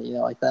or something,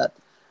 like that.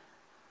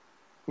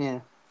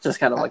 Yeah. Just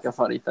kind of like a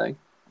funny thing.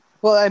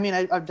 Well, I mean,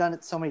 I've done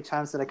it so many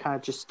times that I kind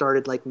of just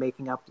started like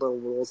making up little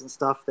rules and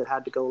stuff that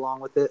had to go along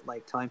with it,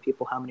 like telling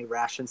people how many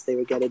rations they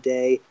would get a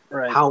day,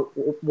 right?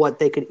 What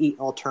they could eat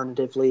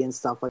alternatively and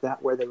stuff like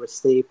that, where they would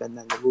sleep, and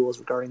then the rules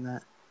regarding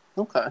that.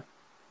 Okay.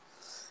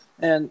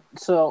 And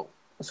so,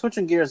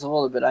 switching gears a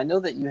little bit, I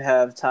know that you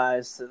have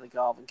ties to the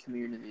Goblin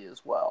community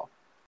as well.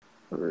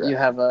 Right. You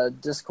have a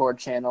Discord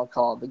channel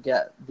called the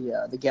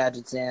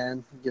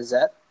Gadgetzan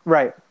Gazette.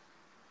 Right.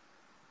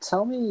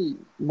 Tell me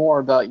more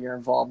about your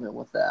involvement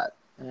with that,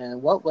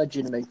 and what led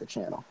you to make the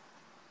channel.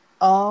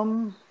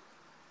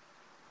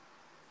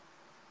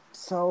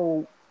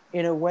 So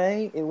in a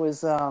way, it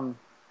was.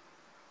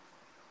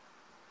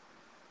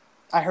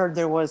 I heard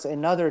there was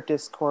another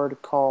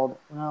Discord called.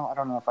 Well, I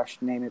don't know if I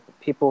should name it, but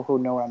people who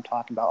know what I'm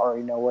talking about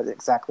already know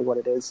exactly what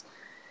it is,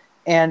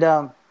 and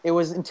it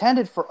was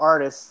intended for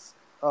artists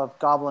of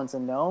goblins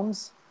and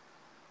gnomes,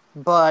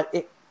 but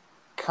it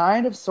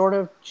kind of sort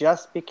of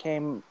just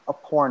became a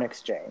porn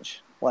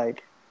exchange,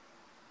 like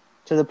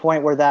to the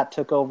point where that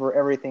took over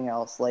everything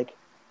else. Like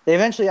they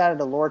eventually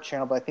added a lore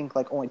channel, but I think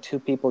like only 2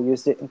 people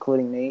used it,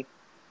 including me,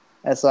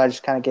 and so I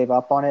just kind of gave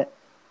up on it.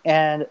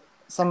 And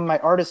some of my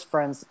artist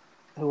friends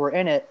who were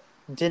in it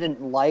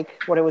didn't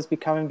like what it was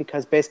becoming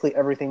because basically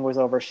everything was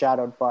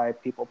overshadowed by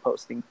people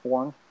posting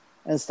porn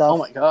and stuff. Oh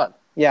my god.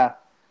 Yeah.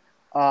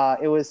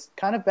 It was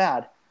kind of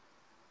bad.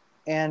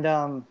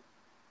 And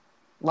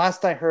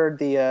last I heard,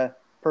 the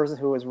person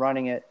who was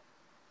running it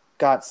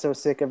got so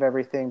sick of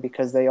everything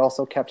because they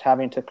also kept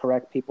having to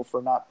correct people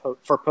for not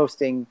for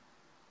posting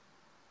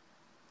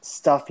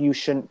stuff you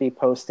shouldn't be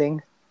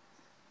posting,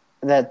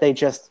 that they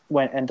just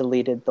went and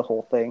deleted the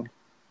whole thing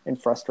in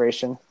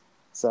frustration.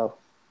 So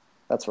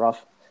that's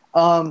rough.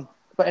 But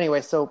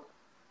anyway, so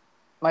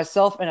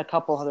myself and a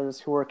couple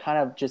others who were kind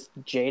of just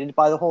jaded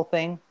by the whole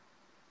thing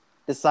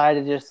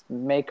decided to just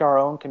make our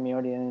own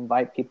community and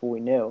invite people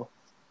we knew.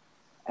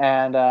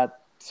 And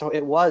so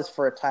it was,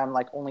 for a time,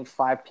 like only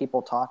 5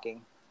 people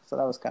talking. So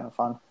that was kind of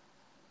fun.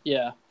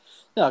 Yeah.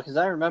 No, because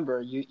I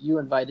remember you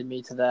invited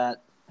me to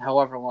that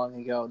however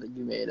long ago that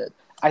you made it.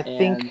 I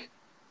think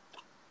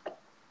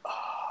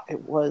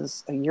it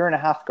was a year and a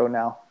half ago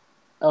now.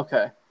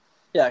 Okay.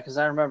 Yeah, because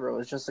I remember it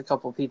was just a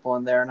couple people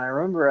in there, and I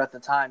remember at the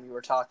time you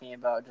were talking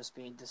about just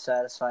being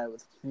dissatisfied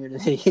with the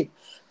community,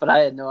 but I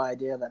had no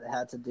idea that it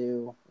had to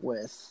do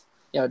with,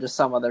 just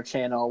some other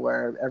channel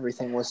where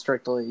everything was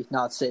strictly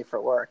not safe for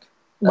work.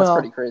 That's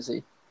pretty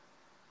crazy.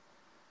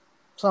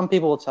 Some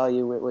people will tell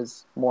you it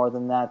was more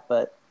than that,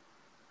 but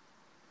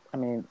I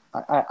mean,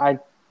 I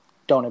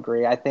don't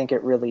agree. I think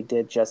it really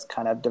did just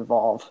kind of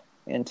devolve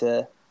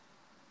into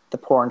the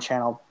porn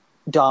channel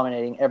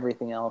dominating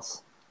everything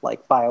else,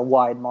 like by a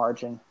wide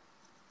margin.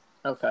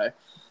 Okay.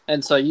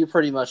 And so you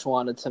pretty much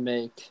wanted to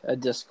make a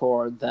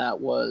Discord that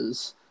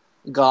was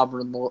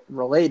Goblin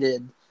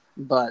related,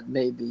 but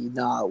maybe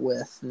not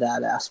with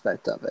that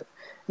aspect of it.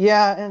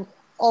 Yeah, and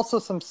also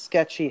some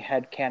sketchy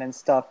headcanon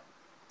stuff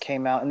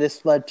came out, and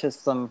this led to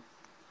some,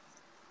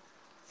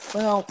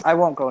 well, I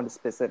won't go into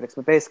specifics,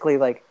 but basically,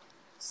 like,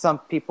 some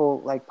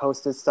people, like,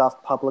 posted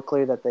stuff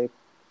publicly that they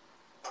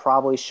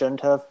probably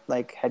shouldn't have,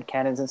 like,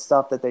 headcanons and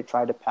stuff that they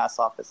tried to pass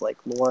off as, like,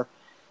 lore.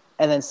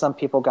 And then some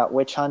people got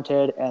witch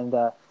hunted, and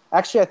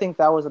actually I think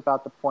that was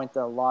about the point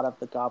that a lot of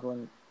the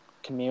Goblin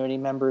community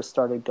members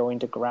started going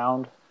to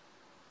ground,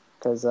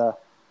 because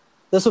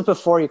this was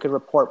before you could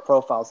report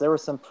profiles. There were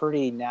some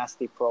pretty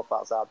nasty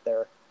profiles out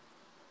there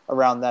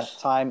around that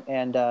time,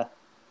 and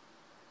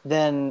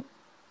then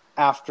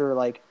after,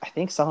 like, I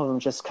think some of them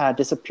just kind of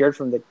disappeared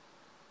from the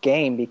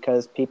game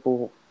because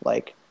people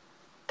like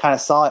kind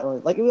of saw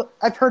it. Like,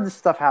 I've heard this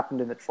stuff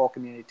happened in the troll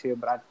community too,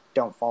 but I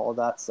don't follow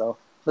that. So,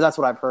 but that's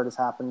what I've heard has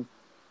happened.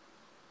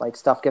 Like,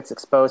 stuff gets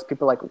exposed.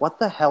 People are like, what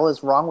the hell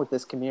is wrong with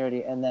this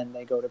community? And then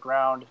they go to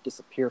ground,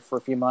 disappear for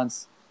a few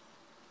months.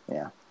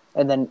 Yeah.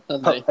 And then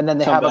they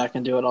come back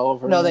and do it all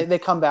over. No, they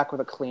come back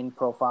with a clean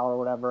profile or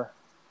whatever.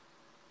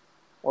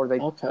 Or they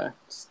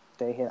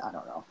stay hit. I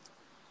don't know.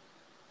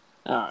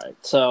 All right.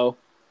 So,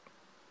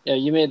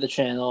 you made the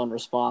channel in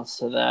response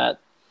to that.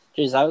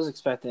 Jeez, I was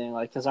expecting,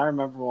 like, because I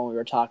remember when we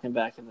were talking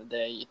back in the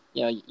day,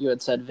 you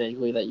had said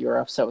vaguely that you were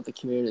upset with the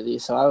community.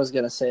 So I was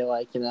going to say,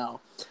 like, do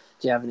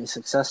you have any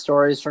success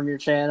stories from your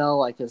channel?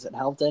 Like, has it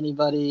helped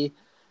anybody?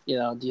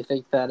 Do you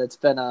think that it's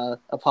been a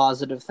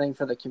positive thing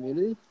for the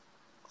community?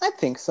 I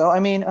think so. I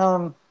mean,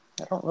 I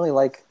don't really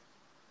like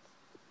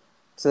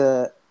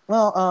to,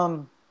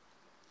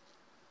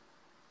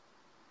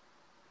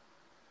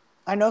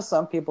 I know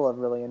some people have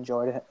really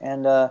enjoyed it,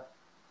 and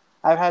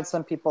I've had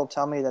some people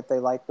tell me that they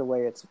like the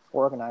way it's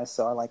organized,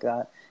 so I like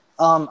that.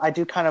 I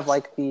do kind of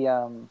like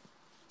I'm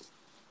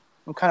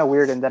kind of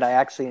weird in that I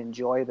actually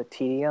enjoy the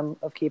tedium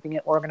of keeping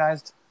it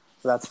organized,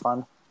 so that's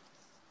fun.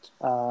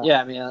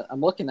 Yeah, I mean,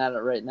 I'm looking at it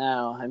right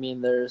now. I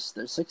mean, there's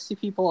 60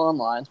 people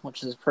online,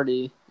 which is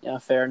pretty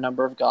fair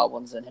number of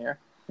goblins in here.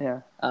 Yeah.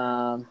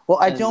 Well,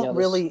 I don't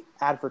really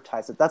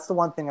advertise it. That's the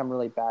one thing I'm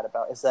really bad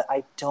about, is that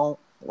I don't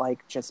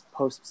like just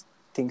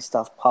posting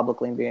stuff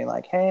publicly and being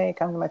like, "Hey,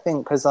 come to my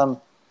thing," because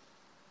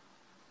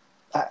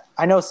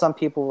I know some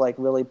people like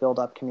really build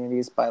up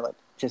communities by like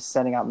just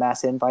sending out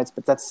mass invites,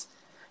 but that's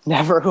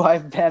never who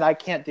I've been. I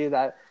can't do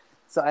that.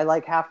 So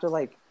I have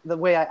to the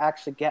way I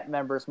actually get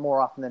members more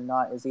often than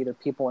not is either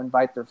people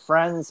invite their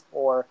friends,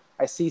 or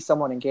I see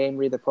someone in game,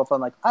 read their profile,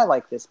 I'm like, I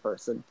like this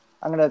person.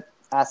 I'm going to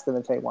ask them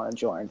if they want to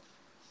join.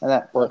 And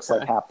that works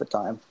like half the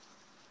time.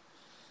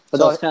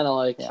 But so it's kind of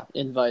like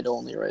invite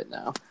only right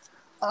now.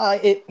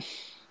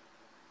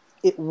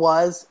 It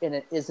was, and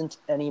it isn't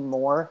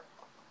anymore.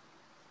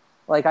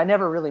 Like, I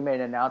never really made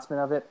an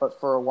announcement of it, but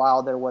for a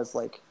while there was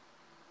like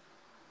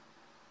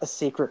a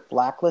secret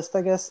blacklist,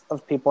 I guess,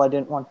 of people I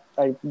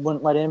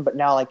wouldn't let in. But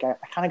now, like, I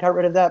kind of got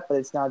rid of that. But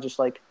it's now just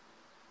like,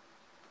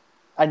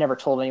 I never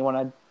told anyone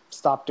I'd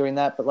stopped doing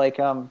that. But like,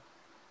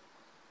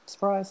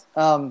 surprise.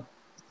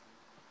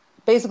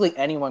 Basically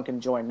anyone can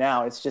join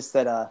now. It's just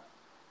that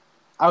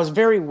I was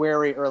very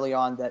wary early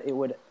on that it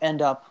would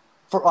end up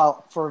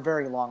for a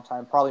very long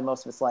time, probably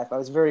most of its life. I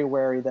was very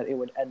wary that it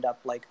would end up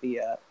like the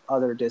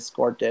other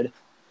Discord did,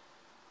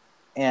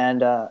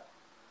 and I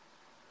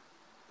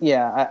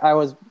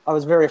was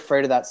very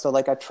afraid of that. So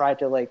like, I tried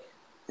to like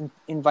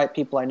invite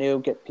people I knew,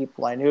 get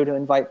people I knew to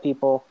invite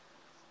people,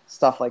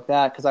 stuff like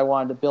that, because I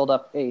wanted to build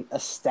up a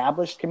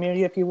established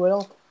community, if you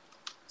will,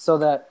 so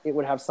that it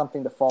would have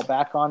something to fall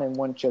back on and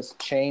wouldn't just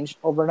change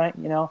overnight.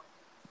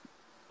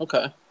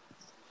 Okay.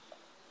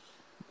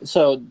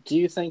 So, do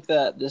you think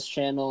that this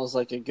channel is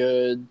like a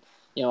good,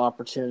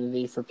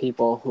 opportunity for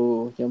people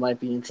who might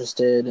be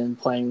interested in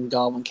playing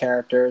Goblin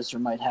characters, or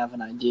might have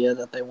an idea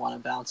that they want to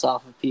bounce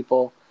off of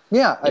people?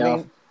 Yeah, I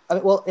mean,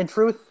 well, in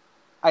truth,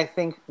 I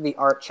think the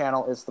art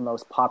channel is the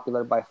most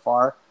popular by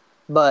far,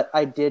 but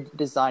I did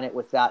design it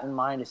with that in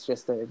mind. It's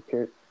just that it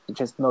appeared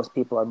just most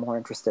people are more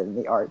interested in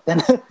the art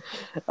than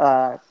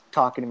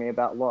talking to me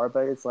about lore.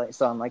 But it's like,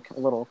 so I'm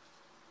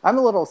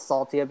a little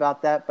salty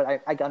about that, but I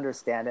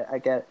understand it. I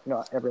get,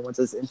 everyone's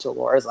as into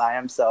lore as I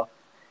am, so,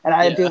 and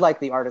I do like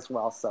the art as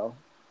well. So,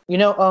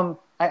 I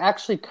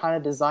actually kind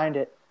of designed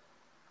it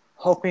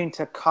hoping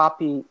to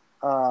copy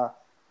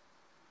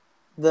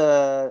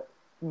the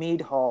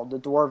Mead Hall, the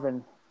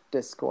Dwarven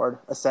Discord,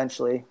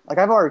 essentially. Like,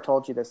 I've already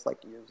told you this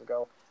like years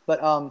ago,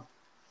 but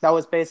that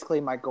was basically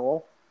my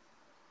goal.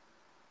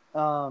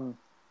 The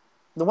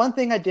one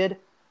thing I did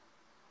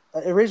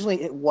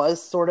originally, it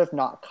was sort of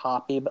not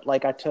copy, but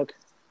like I took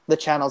the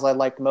channels I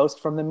liked most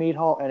from the Mead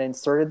Hall and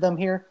inserted them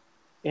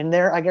in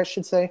there, I guess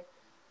should say.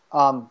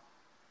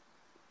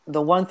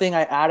 The one thing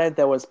I added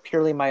that was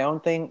purely my own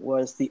thing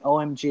was the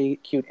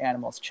OMG Cute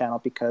Animals channel,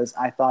 because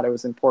I thought it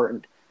was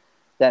important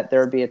that there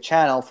would be a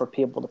channel for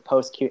people to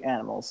post cute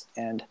animals.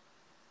 And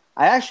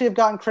I actually have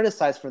gotten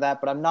criticized for that,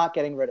 but I'm not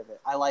getting rid of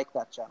it. I like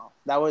that channel.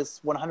 That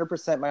was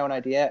 100% my own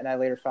idea, and I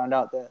later found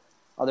out that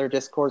other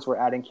Discords were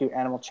adding cute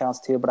animal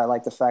channels too, but I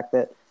like the fact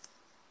that,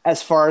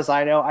 as far as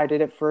I know, I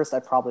did it first. I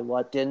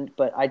probably didn't,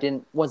 but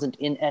I wasn't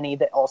in any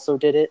that also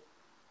did it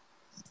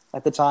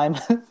at the time.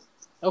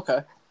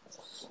 Okay.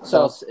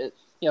 So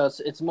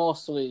it's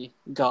mostly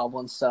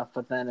goblin stuff,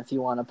 but then if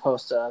you want to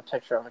post a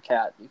picture of a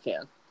cat, you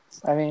can.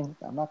 I mean,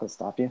 I'm not going to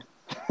stop you.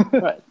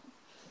 Right.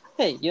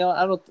 Hey,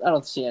 I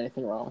don't see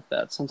anything wrong with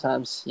that.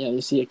 Sometimes,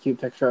 you see a cute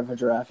picture of a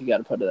giraffe, you got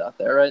to put it out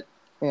there, right?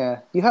 Yeah.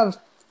 You have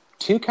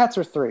 2 cats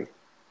or 3?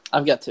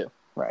 I've got 2.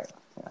 Right.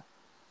 Yeah.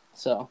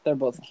 So they're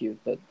both cute,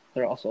 but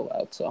they're also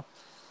loud. So,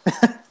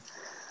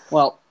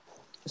 well,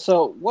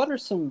 so what are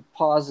some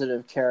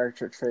positive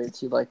character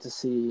traits you'd like to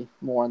see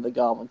more in the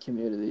Goblin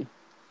community?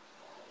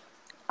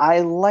 I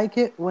like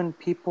it when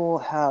people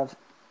have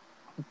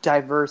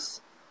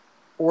diverse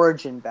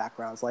origin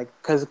backgrounds, like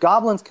because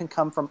goblins can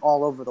come from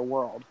all over the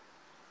world,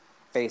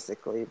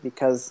 basically,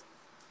 because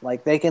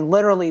like they can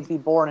literally be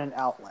born in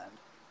Outland,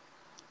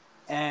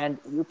 and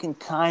you can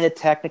kind of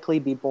technically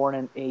be born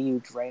in AU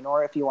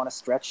Draenor if you want to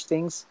stretch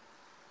things.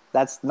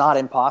 That's not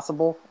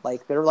impossible.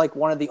 Like they're like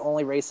one of the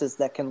only races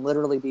that can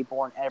literally be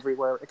born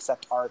everywhere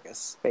except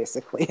Argus,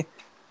 basically.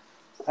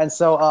 And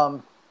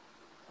so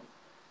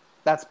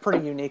that's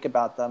pretty unique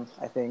about them,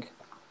 I think.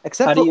 How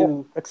Except do for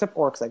you except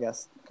orcs, I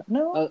guess.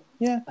 No, uh,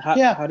 yeah, how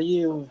yeah. how do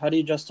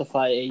you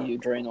justify AU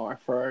Draenor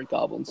for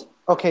goblins?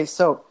 Okay,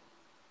 so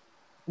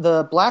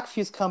the Black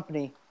Fuse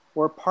Company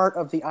were part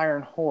of the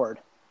Iron Horde.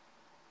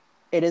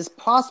 It is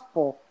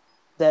possible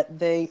that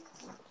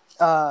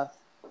uh,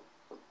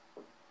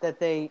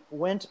 they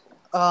went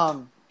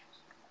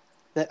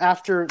that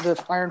after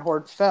the Iron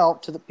Horde fell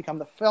to become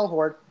the Fell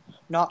Horde,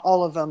 not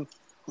all of them.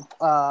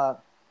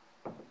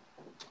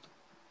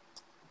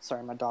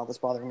 Sorry, my dog was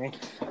bothering me.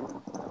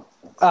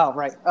 Oh,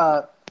 right.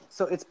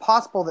 So it's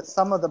possible that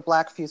some of the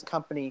Black Fuse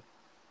Company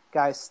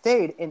guys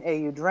stayed in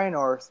AU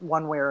Draenor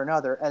one way or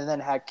another and then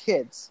had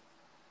kids.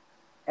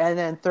 And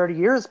then 30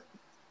 years,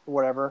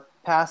 whatever,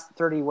 past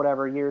 30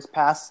 whatever years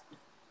pass,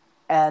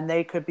 and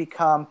they could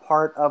become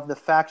part of the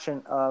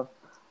faction of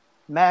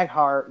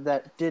Maghar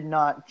that did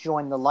not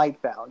join the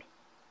Lightbound.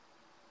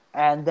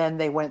 And then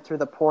they went through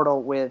the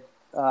portal with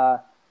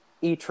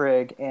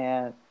Etrig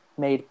and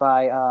made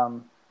by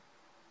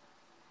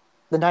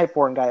the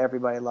Nightborn guy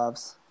everybody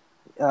loves.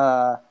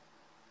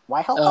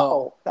 Why hello?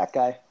 Oh, That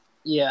guy.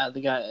 yeah,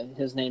 the guy.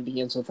 His name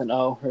begins with an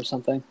O or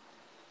something.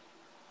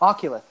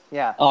 Oculus,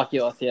 yeah.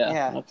 Oculus, yeah.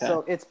 Yeah. Okay.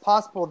 So it's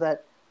possible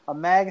that a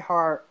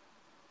Maghar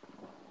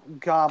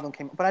goblin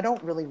came, but I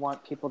don't really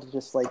want people to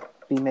just like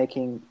be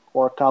making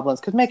orc goblins.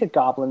 Because make a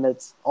goblin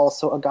that's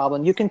also a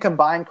goblin. You can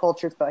combine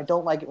cultures, but I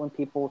don't like it when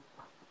people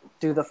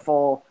do the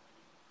full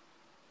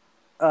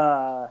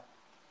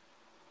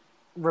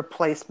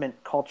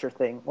replacement culture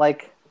thing.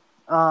 Like,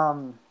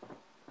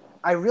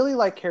 I really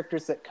like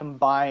characters that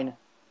combine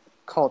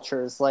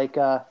cultures. Like,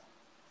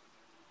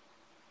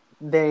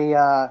 they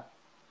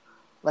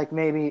like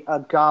maybe a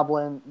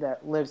goblin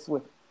that lives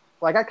with.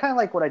 Like, I kind of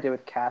like what I did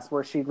with Cass,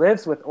 where she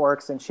lives with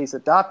orcs and she's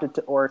adopted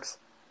to orcs,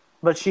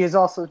 but she is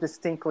also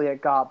distinctly a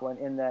goblin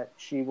in that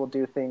she will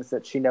do things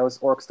that she knows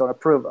orcs don't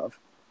approve of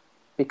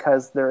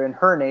because they're in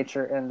her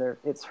nature and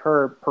it's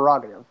her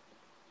prerogative.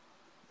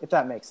 If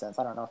that makes sense.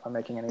 I don't know if I'm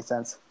making any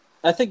sense.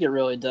 I think it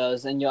really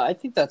does, and I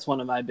think that's one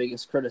of my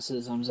biggest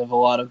criticisms of a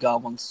lot of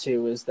goblins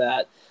too, is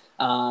that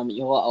a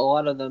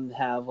lot of them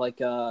have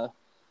like a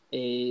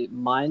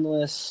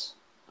mindless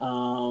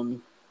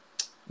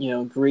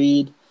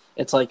greed.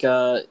 It's like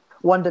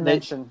One they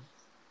dimension.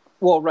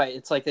 well, right.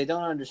 It's like they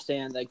don't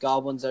understand that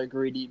goblins are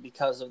greedy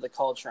because of the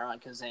culture on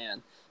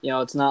Kazan.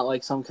 It's not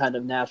like some kind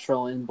of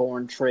natural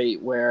inborn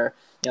trait where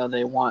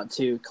they want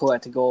to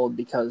collect gold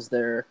because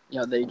they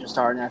just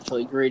are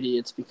naturally greedy.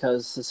 It's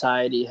because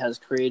society has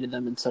created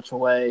them in such a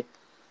way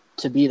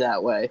to be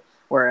that way.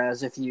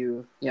 Whereas if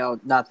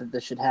not that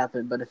this should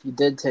happen, but if you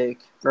did take,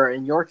 or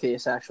in your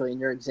case, actually, in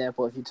your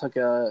example, if you took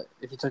a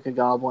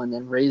goblin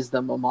and raised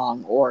them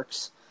among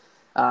orcs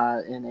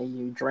in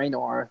AU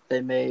Draenor, they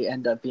may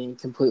end up being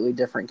completely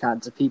different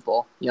kinds of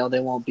people. They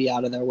won't be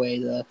out of their way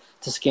to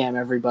scam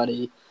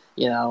everybody,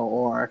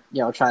 or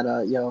try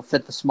to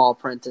fit the small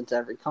print into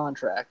every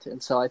contract.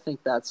 And so I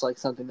think that's like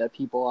something that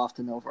people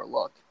often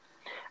overlook.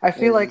 I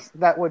feel like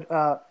that would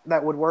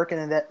work,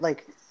 and that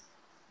like,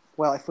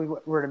 well, if we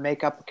were to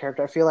make up a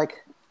character, I feel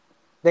like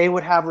they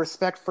would have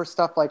respect for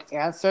stuff like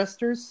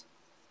ancestors,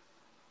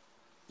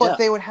 but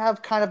they would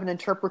have kind of an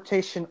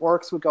interpretation.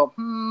 Orcs would go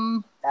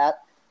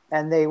that,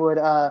 and they would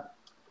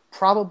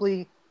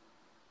probably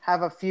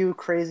have a few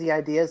crazy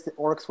ideas that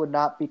orcs would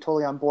not be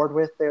totally on board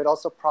with. They would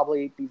also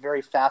probably be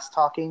very fast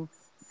talking.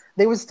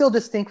 They would still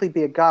distinctly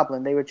be a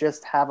goblin. They would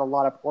just have a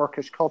lot of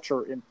orcish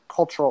culture and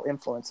cultural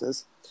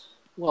influences.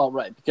 Well,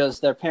 right, because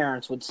their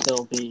parents would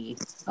still be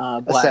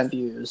Black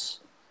Fuse.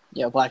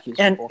 Yeah, Black Fuse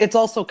and people. It's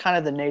also kind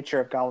of the nature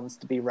of goblins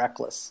to be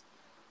reckless.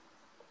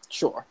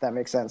 Sure. If that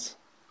makes sense.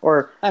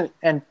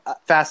 And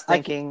fast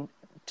thinking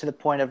to the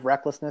point of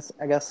recklessness,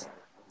 I guess.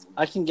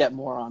 I can get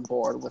more on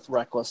board with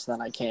reckless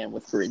than I can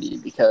with greedy,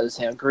 because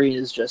greed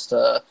is just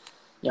a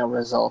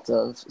result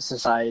of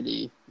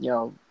society,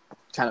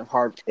 kind of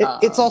hard.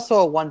 It's also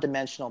a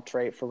one-dimensional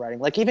trait for writing.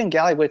 Like even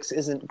Gallywix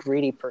isn't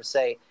greedy per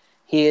se.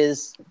 He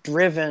is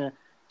driven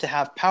to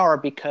have power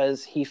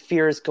because he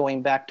fears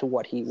going back to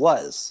what he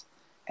was,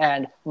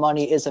 and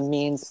money is a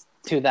means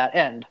to that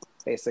end.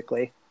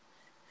 Basically,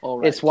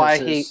 right, it's why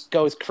he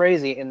goes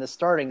crazy in the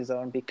starting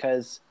zone,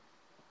 because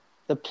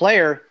the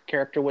player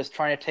character was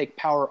trying to take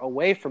power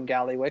away from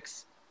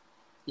Gallywix,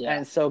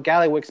 and so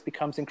Gallywix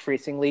becomes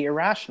increasingly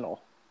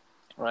irrational,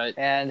 right,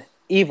 and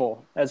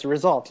evil as a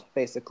result,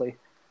 basically.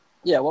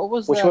 Yeah, what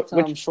was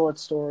that short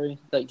story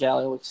that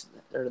Gallywix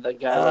or that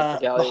guy wrote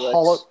for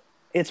Gallywix?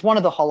 It's one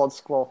of the Hollowed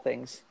Scroll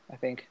things, I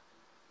think.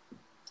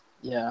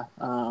 Yeah.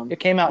 It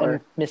came out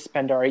in Miss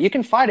Pandaria. You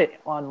can find it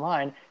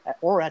online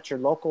or at your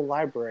local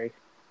library.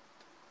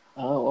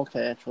 Oh,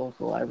 okay, at your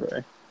local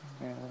library.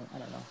 Yeah, I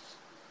don't know.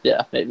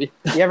 Yeah, maybe.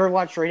 You ever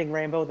watch Reading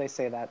Rainbow? They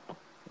say that.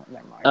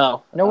 Never mind.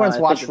 Oh. No one's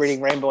watched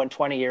Reading Rainbow in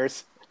 20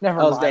 years. Never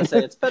mind. I was going to say,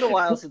 it's been a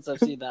while since I've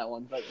seen that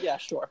one, but yeah,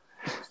 sure.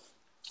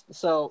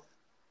 So,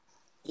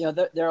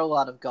 there are a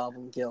lot of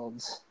Goblin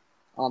guilds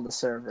on the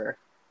server.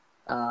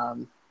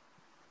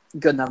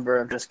 Good number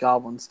of just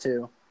goblins,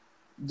 too.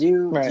 Do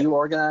you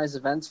organize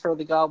events for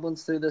the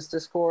goblins through this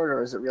Discord,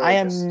 or is it really? I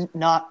am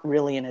not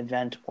really an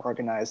event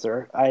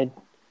organizer.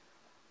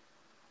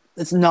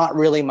 It's not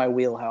really my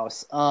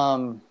wheelhouse.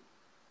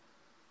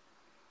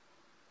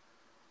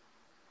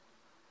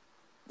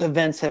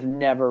 Events have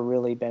never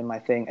really been my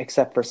thing,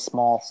 except for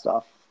small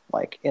stuff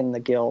like in the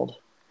guild.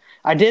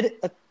 I did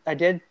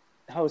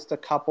host a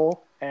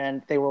couple,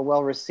 and they were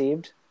well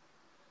received.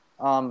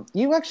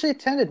 You actually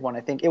attended one,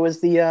 I think. It was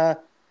the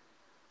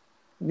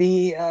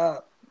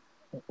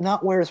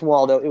not Where's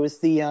Waldo. It was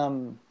the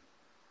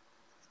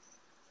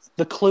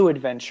Clue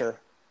adventure.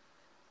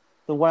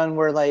 The one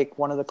where like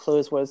one of the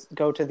clues was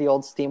go to the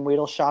old Steam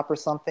Weedle shop or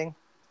something.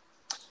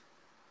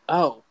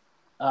 Oh,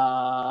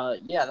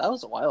 yeah, that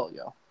was a while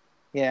ago.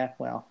 Yeah,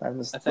 well, that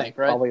was right?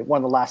 Probably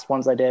one of the last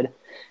ones I did.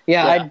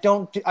 Yeah. I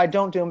don't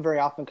do them very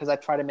often because I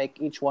try to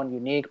make each one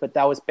unique. But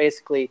that was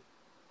basically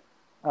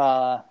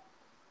what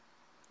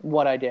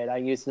I did. I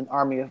used an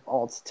army of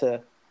alts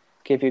to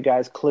give you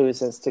guys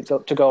clues as to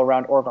go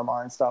around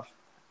Orgrimmar and stuff.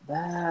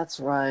 That's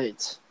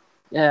right.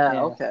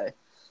 Yeah. Okay.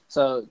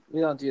 So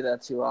we don't do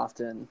that too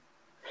often.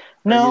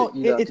 No,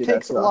 it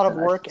takes a lot of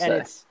work,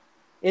 and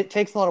it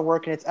takes a lot of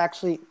work, and it's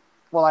actually.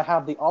 Well, I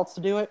have the alts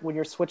to do it. When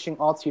you're switching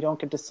alts, you don't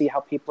get to see how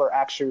people are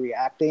actually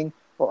reacting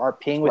or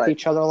RPing with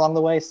each other along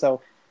the way.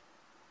 So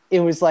it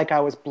was like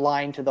I was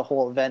blind to the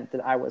whole event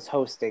that I was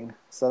hosting.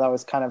 So that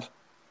was kind of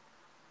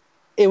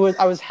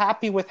I was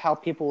happy with how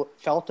people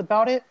felt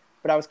about it,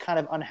 but I was kind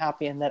of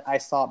unhappy in that I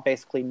saw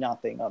basically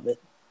nothing of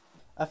it.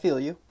 I feel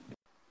you.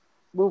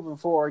 Moving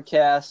forward,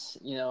 Cass,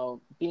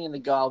 being the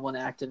goblin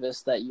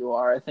activist that you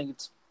are, I think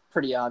it's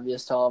pretty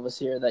obvious to all of us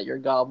here that your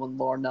goblin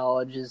lore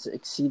knowledge is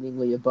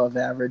exceedingly above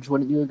average.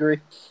 Wouldn't you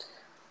agree?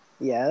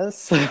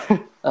 Yes.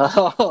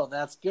 Oh,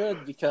 that's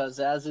good,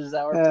 because as is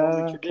our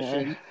former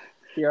tradition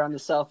here on the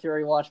South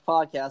Fury Watch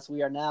podcast,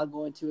 we are now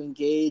going to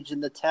engage in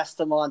the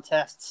Testamon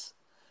tests,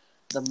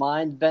 the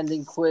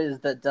mind-bending quiz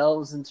that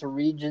delves into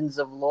regions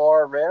of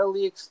lore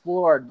rarely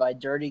explored by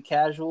dirty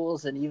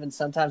casuals and even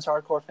sometimes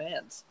hardcore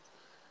fans.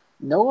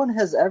 No one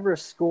has ever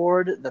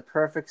scored the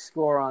perfect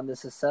score on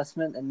this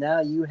assessment, and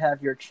now you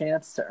have your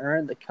chance to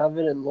earn the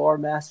coveted Lore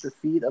Master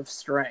feat of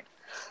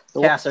strength.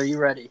 Cass, are you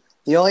ready?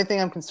 The only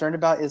thing I'm concerned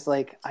about is,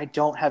 I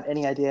don't have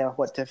any idea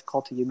what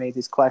difficulty you made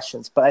these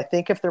questions, but I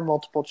think if they're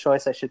multiple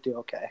choice, I should do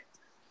okay.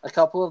 A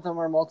couple of them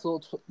are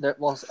multiple.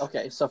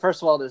 Okay, so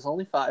first of all, there's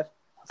only 5.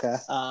 Okay.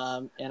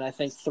 And I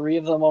think 3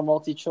 of them are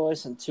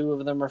multi-choice, and 2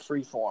 of them are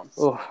freeform.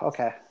 Oh,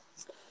 okay.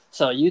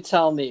 So you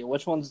tell me,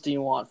 which ones do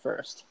you want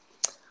first?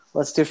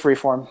 Let's do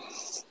freeform.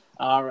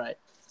 All right.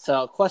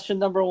 So question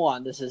number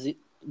 1. This is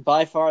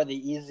by far the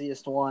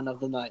easiest one of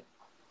the night.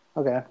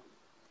 Okay.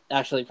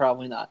 Actually,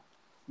 probably not.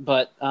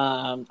 But,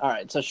 all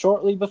right. So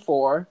shortly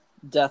before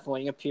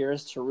Deathwing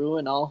appears to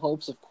ruin all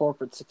hopes of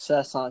corporate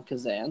success on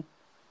Kazan,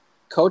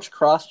 Coach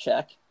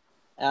Crosscheck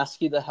asks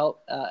you to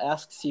help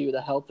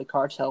the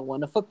cartel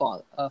win a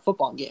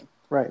football game.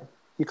 Right.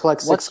 You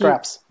collect 6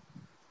 scraps.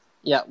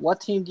 Yeah.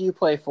 What team do you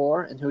play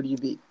for, and who do you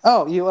beat?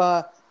 Oh, you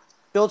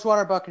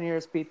Bilgewater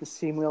Buccaneers beat the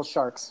Steam Wheel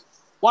Sharks.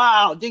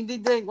 Wow! Ding,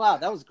 ding, ding! Wow,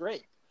 that was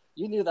great.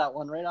 You knew that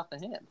one right off the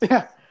hand.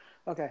 Yeah.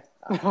 Okay.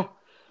 I've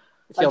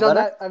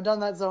done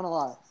that zone a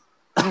lot.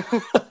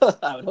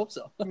 I would hope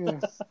so. Yeah.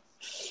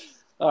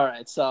 All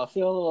right, so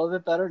feeling a little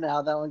bit better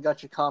now. That one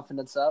got your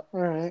confidence up. All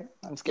right.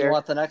 I'm scared. You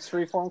want the next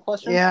freeform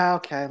question? Yeah,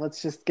 okay.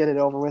 Let's just get it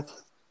over with.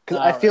 Because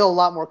I feel a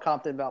lot more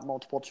confident about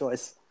multiple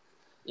choice.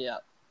 Yeah.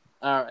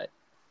 All right.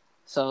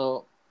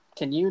 So,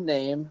 can you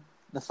name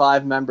the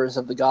 5 members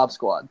of the Gob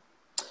Squad?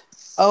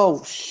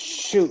 Oh,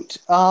 shoot.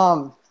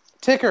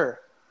 Ticker,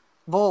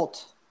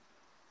 Volt,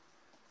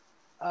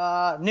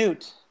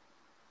 Newt,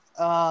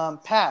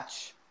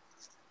 Patch,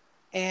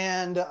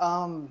 and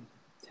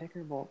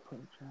Ticker, Volt,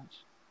 Patch.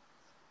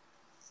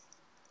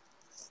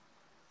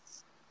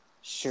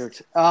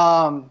 Shoot.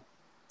 I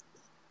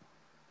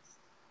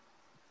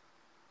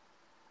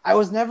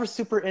was never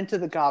super into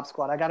the Gob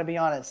Squad, I gotta be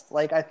honest.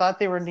 I thought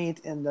they were neat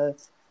in the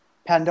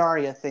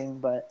Pandaria thing,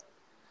 but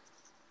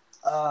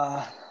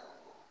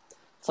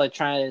it's like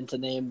trying to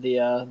name the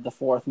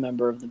 4th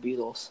member of the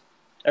Beatles.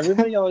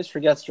 Everybody always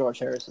forgets George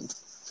Harrison.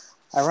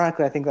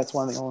 Ironically, I think that's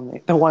one of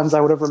the ones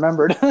I would have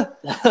remembered.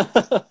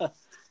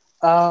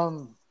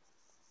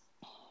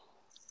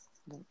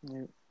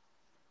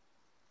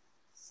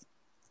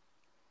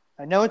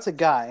 I know it's a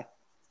guy.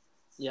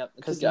 Yep,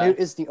 because Newt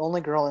is the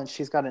only girl, and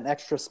she's got an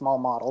extra small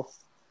model.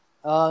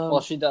 Well,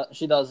 she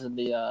does in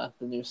the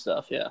new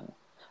stuff. Yeah,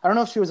 I don't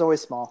know if she was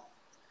always small.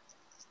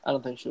 I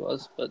don't think she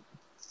was, but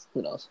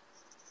who knows?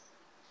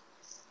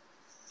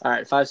 All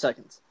right, 5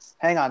 seconds.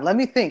 Hang on, let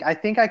me think. I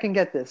think I can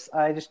get this.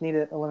 I just need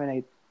to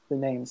eliminate the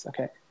names.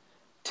 Okay.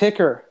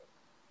 Ticker,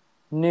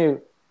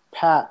 Newt,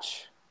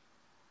 Patch.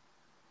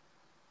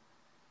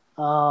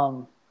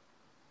 No,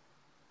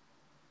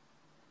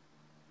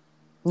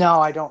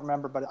 I don't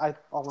remember, but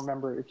I'll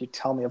remember if you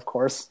tell me, of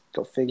course.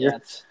 Go figure. Yeah,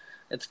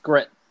 it's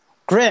Grit.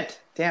 Grit!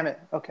 Damn it.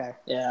 Okay.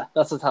 Yeah,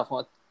 that's a tough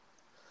one.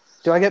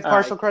 Do I get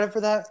partial credit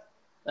for that?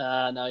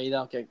 No, you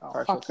don't get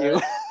partial fuck credit.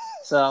 you.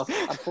 So,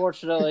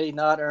 unfortunately,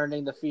 not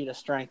earning the feat of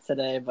strength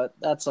today, but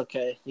that's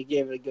okay. You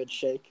gave it a good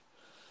shake.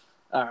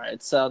 All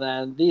right, so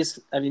then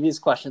these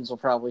questions will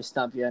probably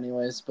stump you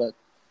anyways, but,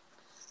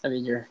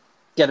 you're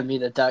getting me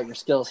to doubt your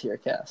skills here,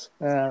 Cass.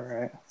 All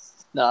right.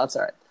 No, that's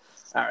all right.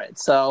 All right,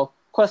 so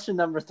question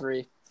number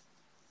 3.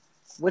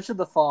 Which of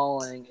the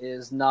following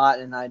is not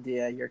an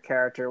idea your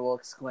character will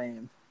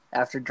exclaim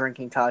after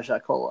drinking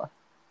Kaja Cola?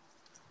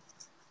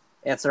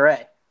 Answer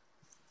A.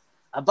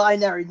 A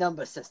binary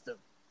number system.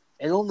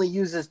 It only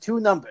uses 2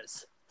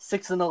 numbers,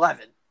 6 and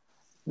 11.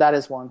 That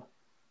is one.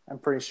 I'm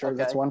pretty sure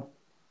that's one.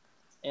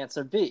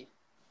 Answer B.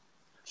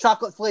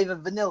 Chocolate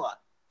flavored vanilla.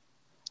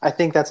 I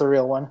think that's a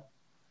real one.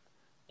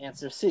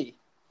 Answer C.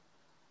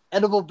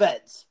 Edible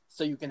beds,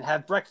 so you can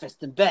have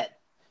breakfast in bed.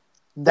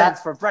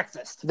 That's for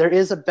breakfast. There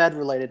is a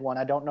bed-related one.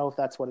 I don't know if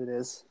that's what it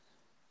is.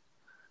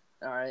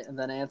 All right, and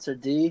then answer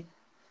D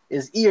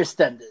is ear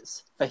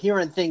stenders for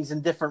hearing things in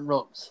different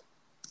rooms.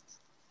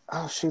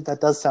 Oh, shoot, that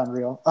does sound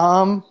real.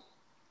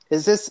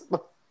 Is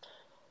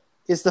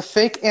the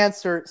fake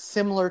answer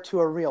similar to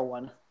a real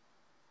one?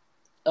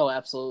 Oh,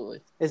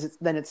 absolutely.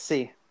 Then it's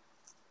C.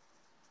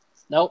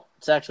 Nope,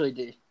 it's actually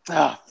D.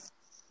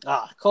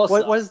 Close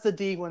What is the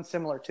D one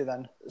similar to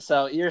then?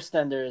 So ear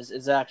stenders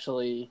is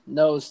actually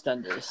nose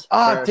stenders.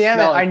 Damn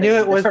it! I knew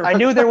it was. I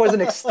knew there was an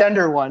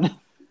extender one.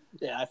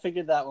 Yeah, I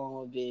figured that one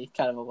would be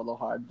kind of a little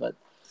hard, but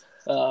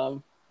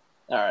all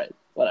right,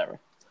 whatever.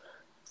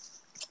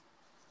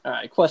 All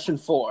right, question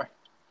 4.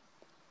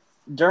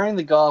 During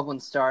the Goblin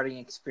starting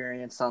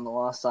experience on the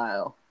Lost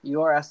Isle,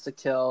 you are asked to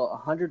kill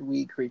 100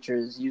 weed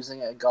creatures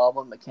using a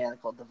Goblin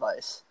mechanical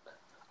device.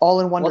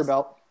 All in Wonder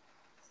Belt.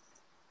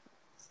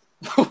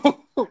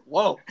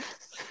 Whoa!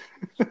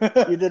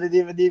 You didn't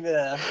even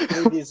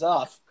read these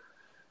off.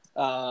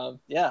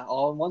 Yeah,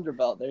 all in Wonder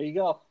Belt. There you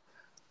go.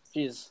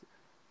 Jeez.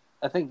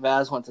 I think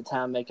Vaz went to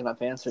town making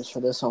up answers for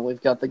this one.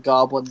 We've got the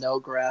Goblin No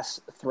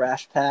Grass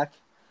Thrash Pack,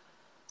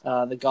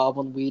 the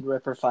Goblin Weed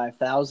Ripper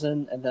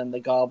 5000, and then the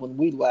Goblin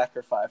Weed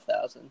Whacker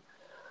 5000.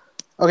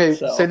 Okay,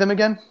 say them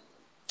again.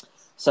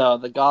 So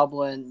the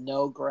Goblin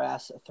No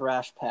Grass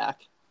Thrash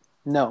Pack.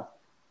 No.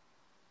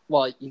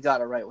 Well, you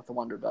got it right with the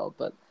Wonder Belt,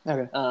 but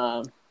okay.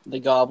 The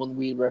Goblin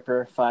Weed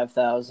Ripper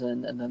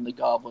 5000, and then the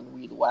Goblin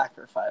Weed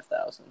Whacker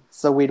 5000.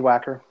 So Weed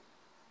Whacker,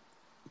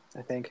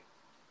 I think.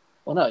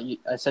 Well, no,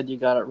 I said you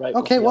got it right.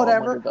 Okay,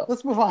 whatever.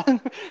 Let's move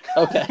on.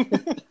 Okay.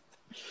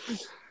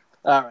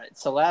 All right.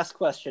 So last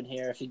question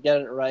here. If you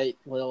get it right,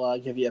 we'll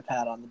give you a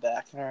pat on the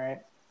back. All right.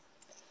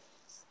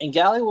 In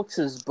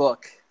Gallywix's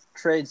book,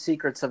 Trade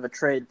Secrets of a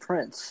Trade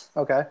Prince.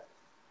 Okay.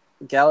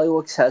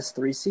 Gallywix has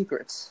 3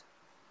 secrets.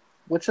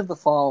 Which of the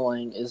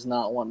following is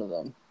not one of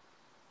them?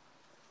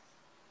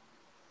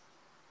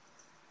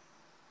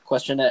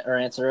 Question or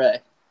answer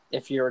A.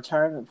 If your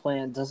retirement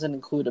plan doesn't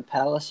include a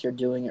palace, you're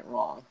doing it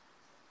wrong.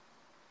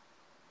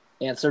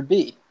 Answer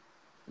B.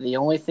 The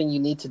only thing you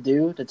need to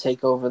do to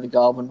take over the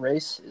Goblin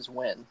race is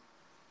win.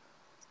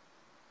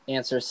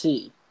 Answer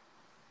C.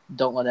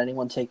 Don't let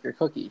anyone take your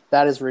cookie.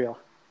 That is real.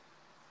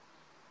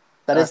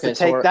 That is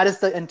that is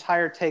the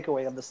entire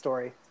takeaway of the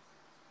story.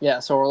 Yeah,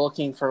 so we're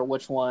looking for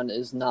which one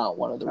is not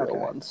one of the real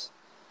ones.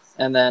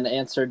 And then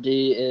answer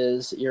D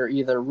is you're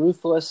either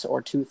ruthless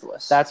or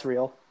toothless. That's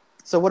real.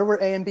 So what were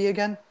A and B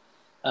again?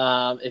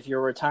 If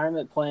your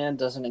retirement plan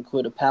doesn't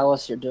include a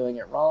palace, you're doing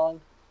it wrong.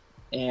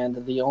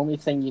 And the only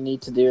thing you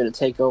need to do to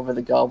take over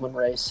the Goblin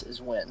race is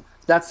win.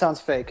 That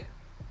sounds fake.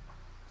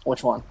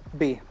 Which one?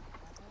 B.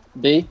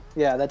 B?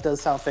 Yeah, that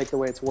does sound fake the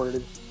way it's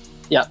worded.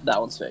 Yeah, that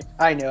one's fake.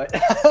 I knew it.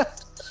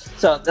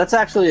 So that's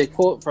actually a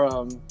quote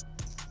from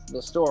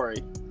the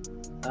story,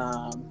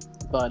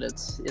 but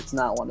it's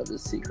not one of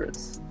his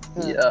secrets.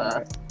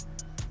 Yeah,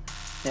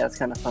 it's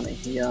kind of funny.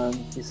 He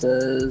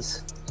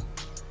says,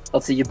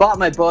 let's see, you bought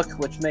my book,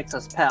 which makes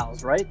us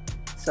pals, right?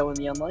 So in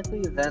the unlikely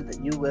event that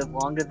you live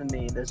longer than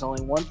me, there's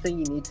only one thing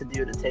you need to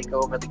do to take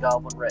over the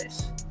Goblin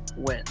race.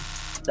 Win.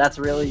 That's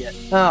really it.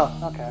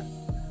 Oh, okay.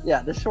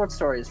 Yeah, this short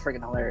story is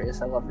freaking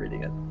hilarious. I love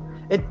reading it.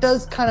 It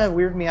does kind of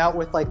weird me out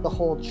with like the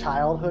whole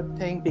childhood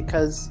thing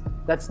because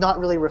that's not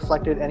really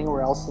reflected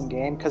anywhere else in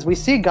game because we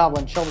see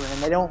Goblin children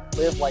and they don't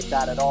live like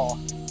that at all.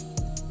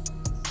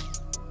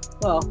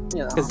 Well, you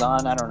know.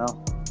 Kazan, I don't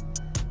know.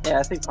 Yeah,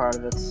 I think part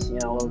of it's, a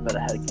little bit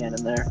of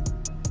headcanon there.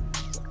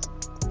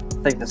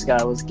 I think this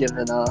guy was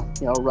given a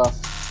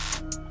rough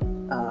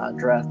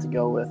draft to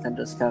go with and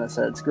just kind of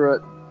said, screw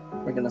it,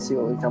 We're gonna see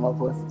what we come up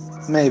with.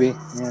 Maybe.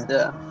 Yeah.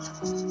 Yeah.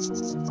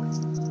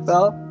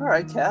 Well, all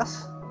right,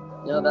 Cass.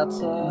 You know,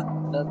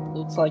 that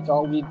looks like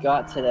all we've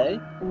got today.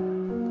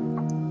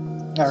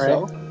 All right.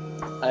 So,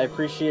 I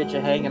appreciate you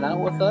hanging out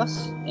with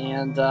us,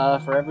 and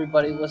for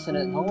everybody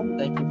listening at home,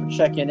 thank you for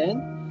checking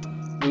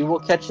in. We will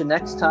catch you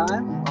next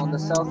time on the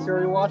South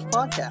Fury Watch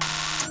podcast.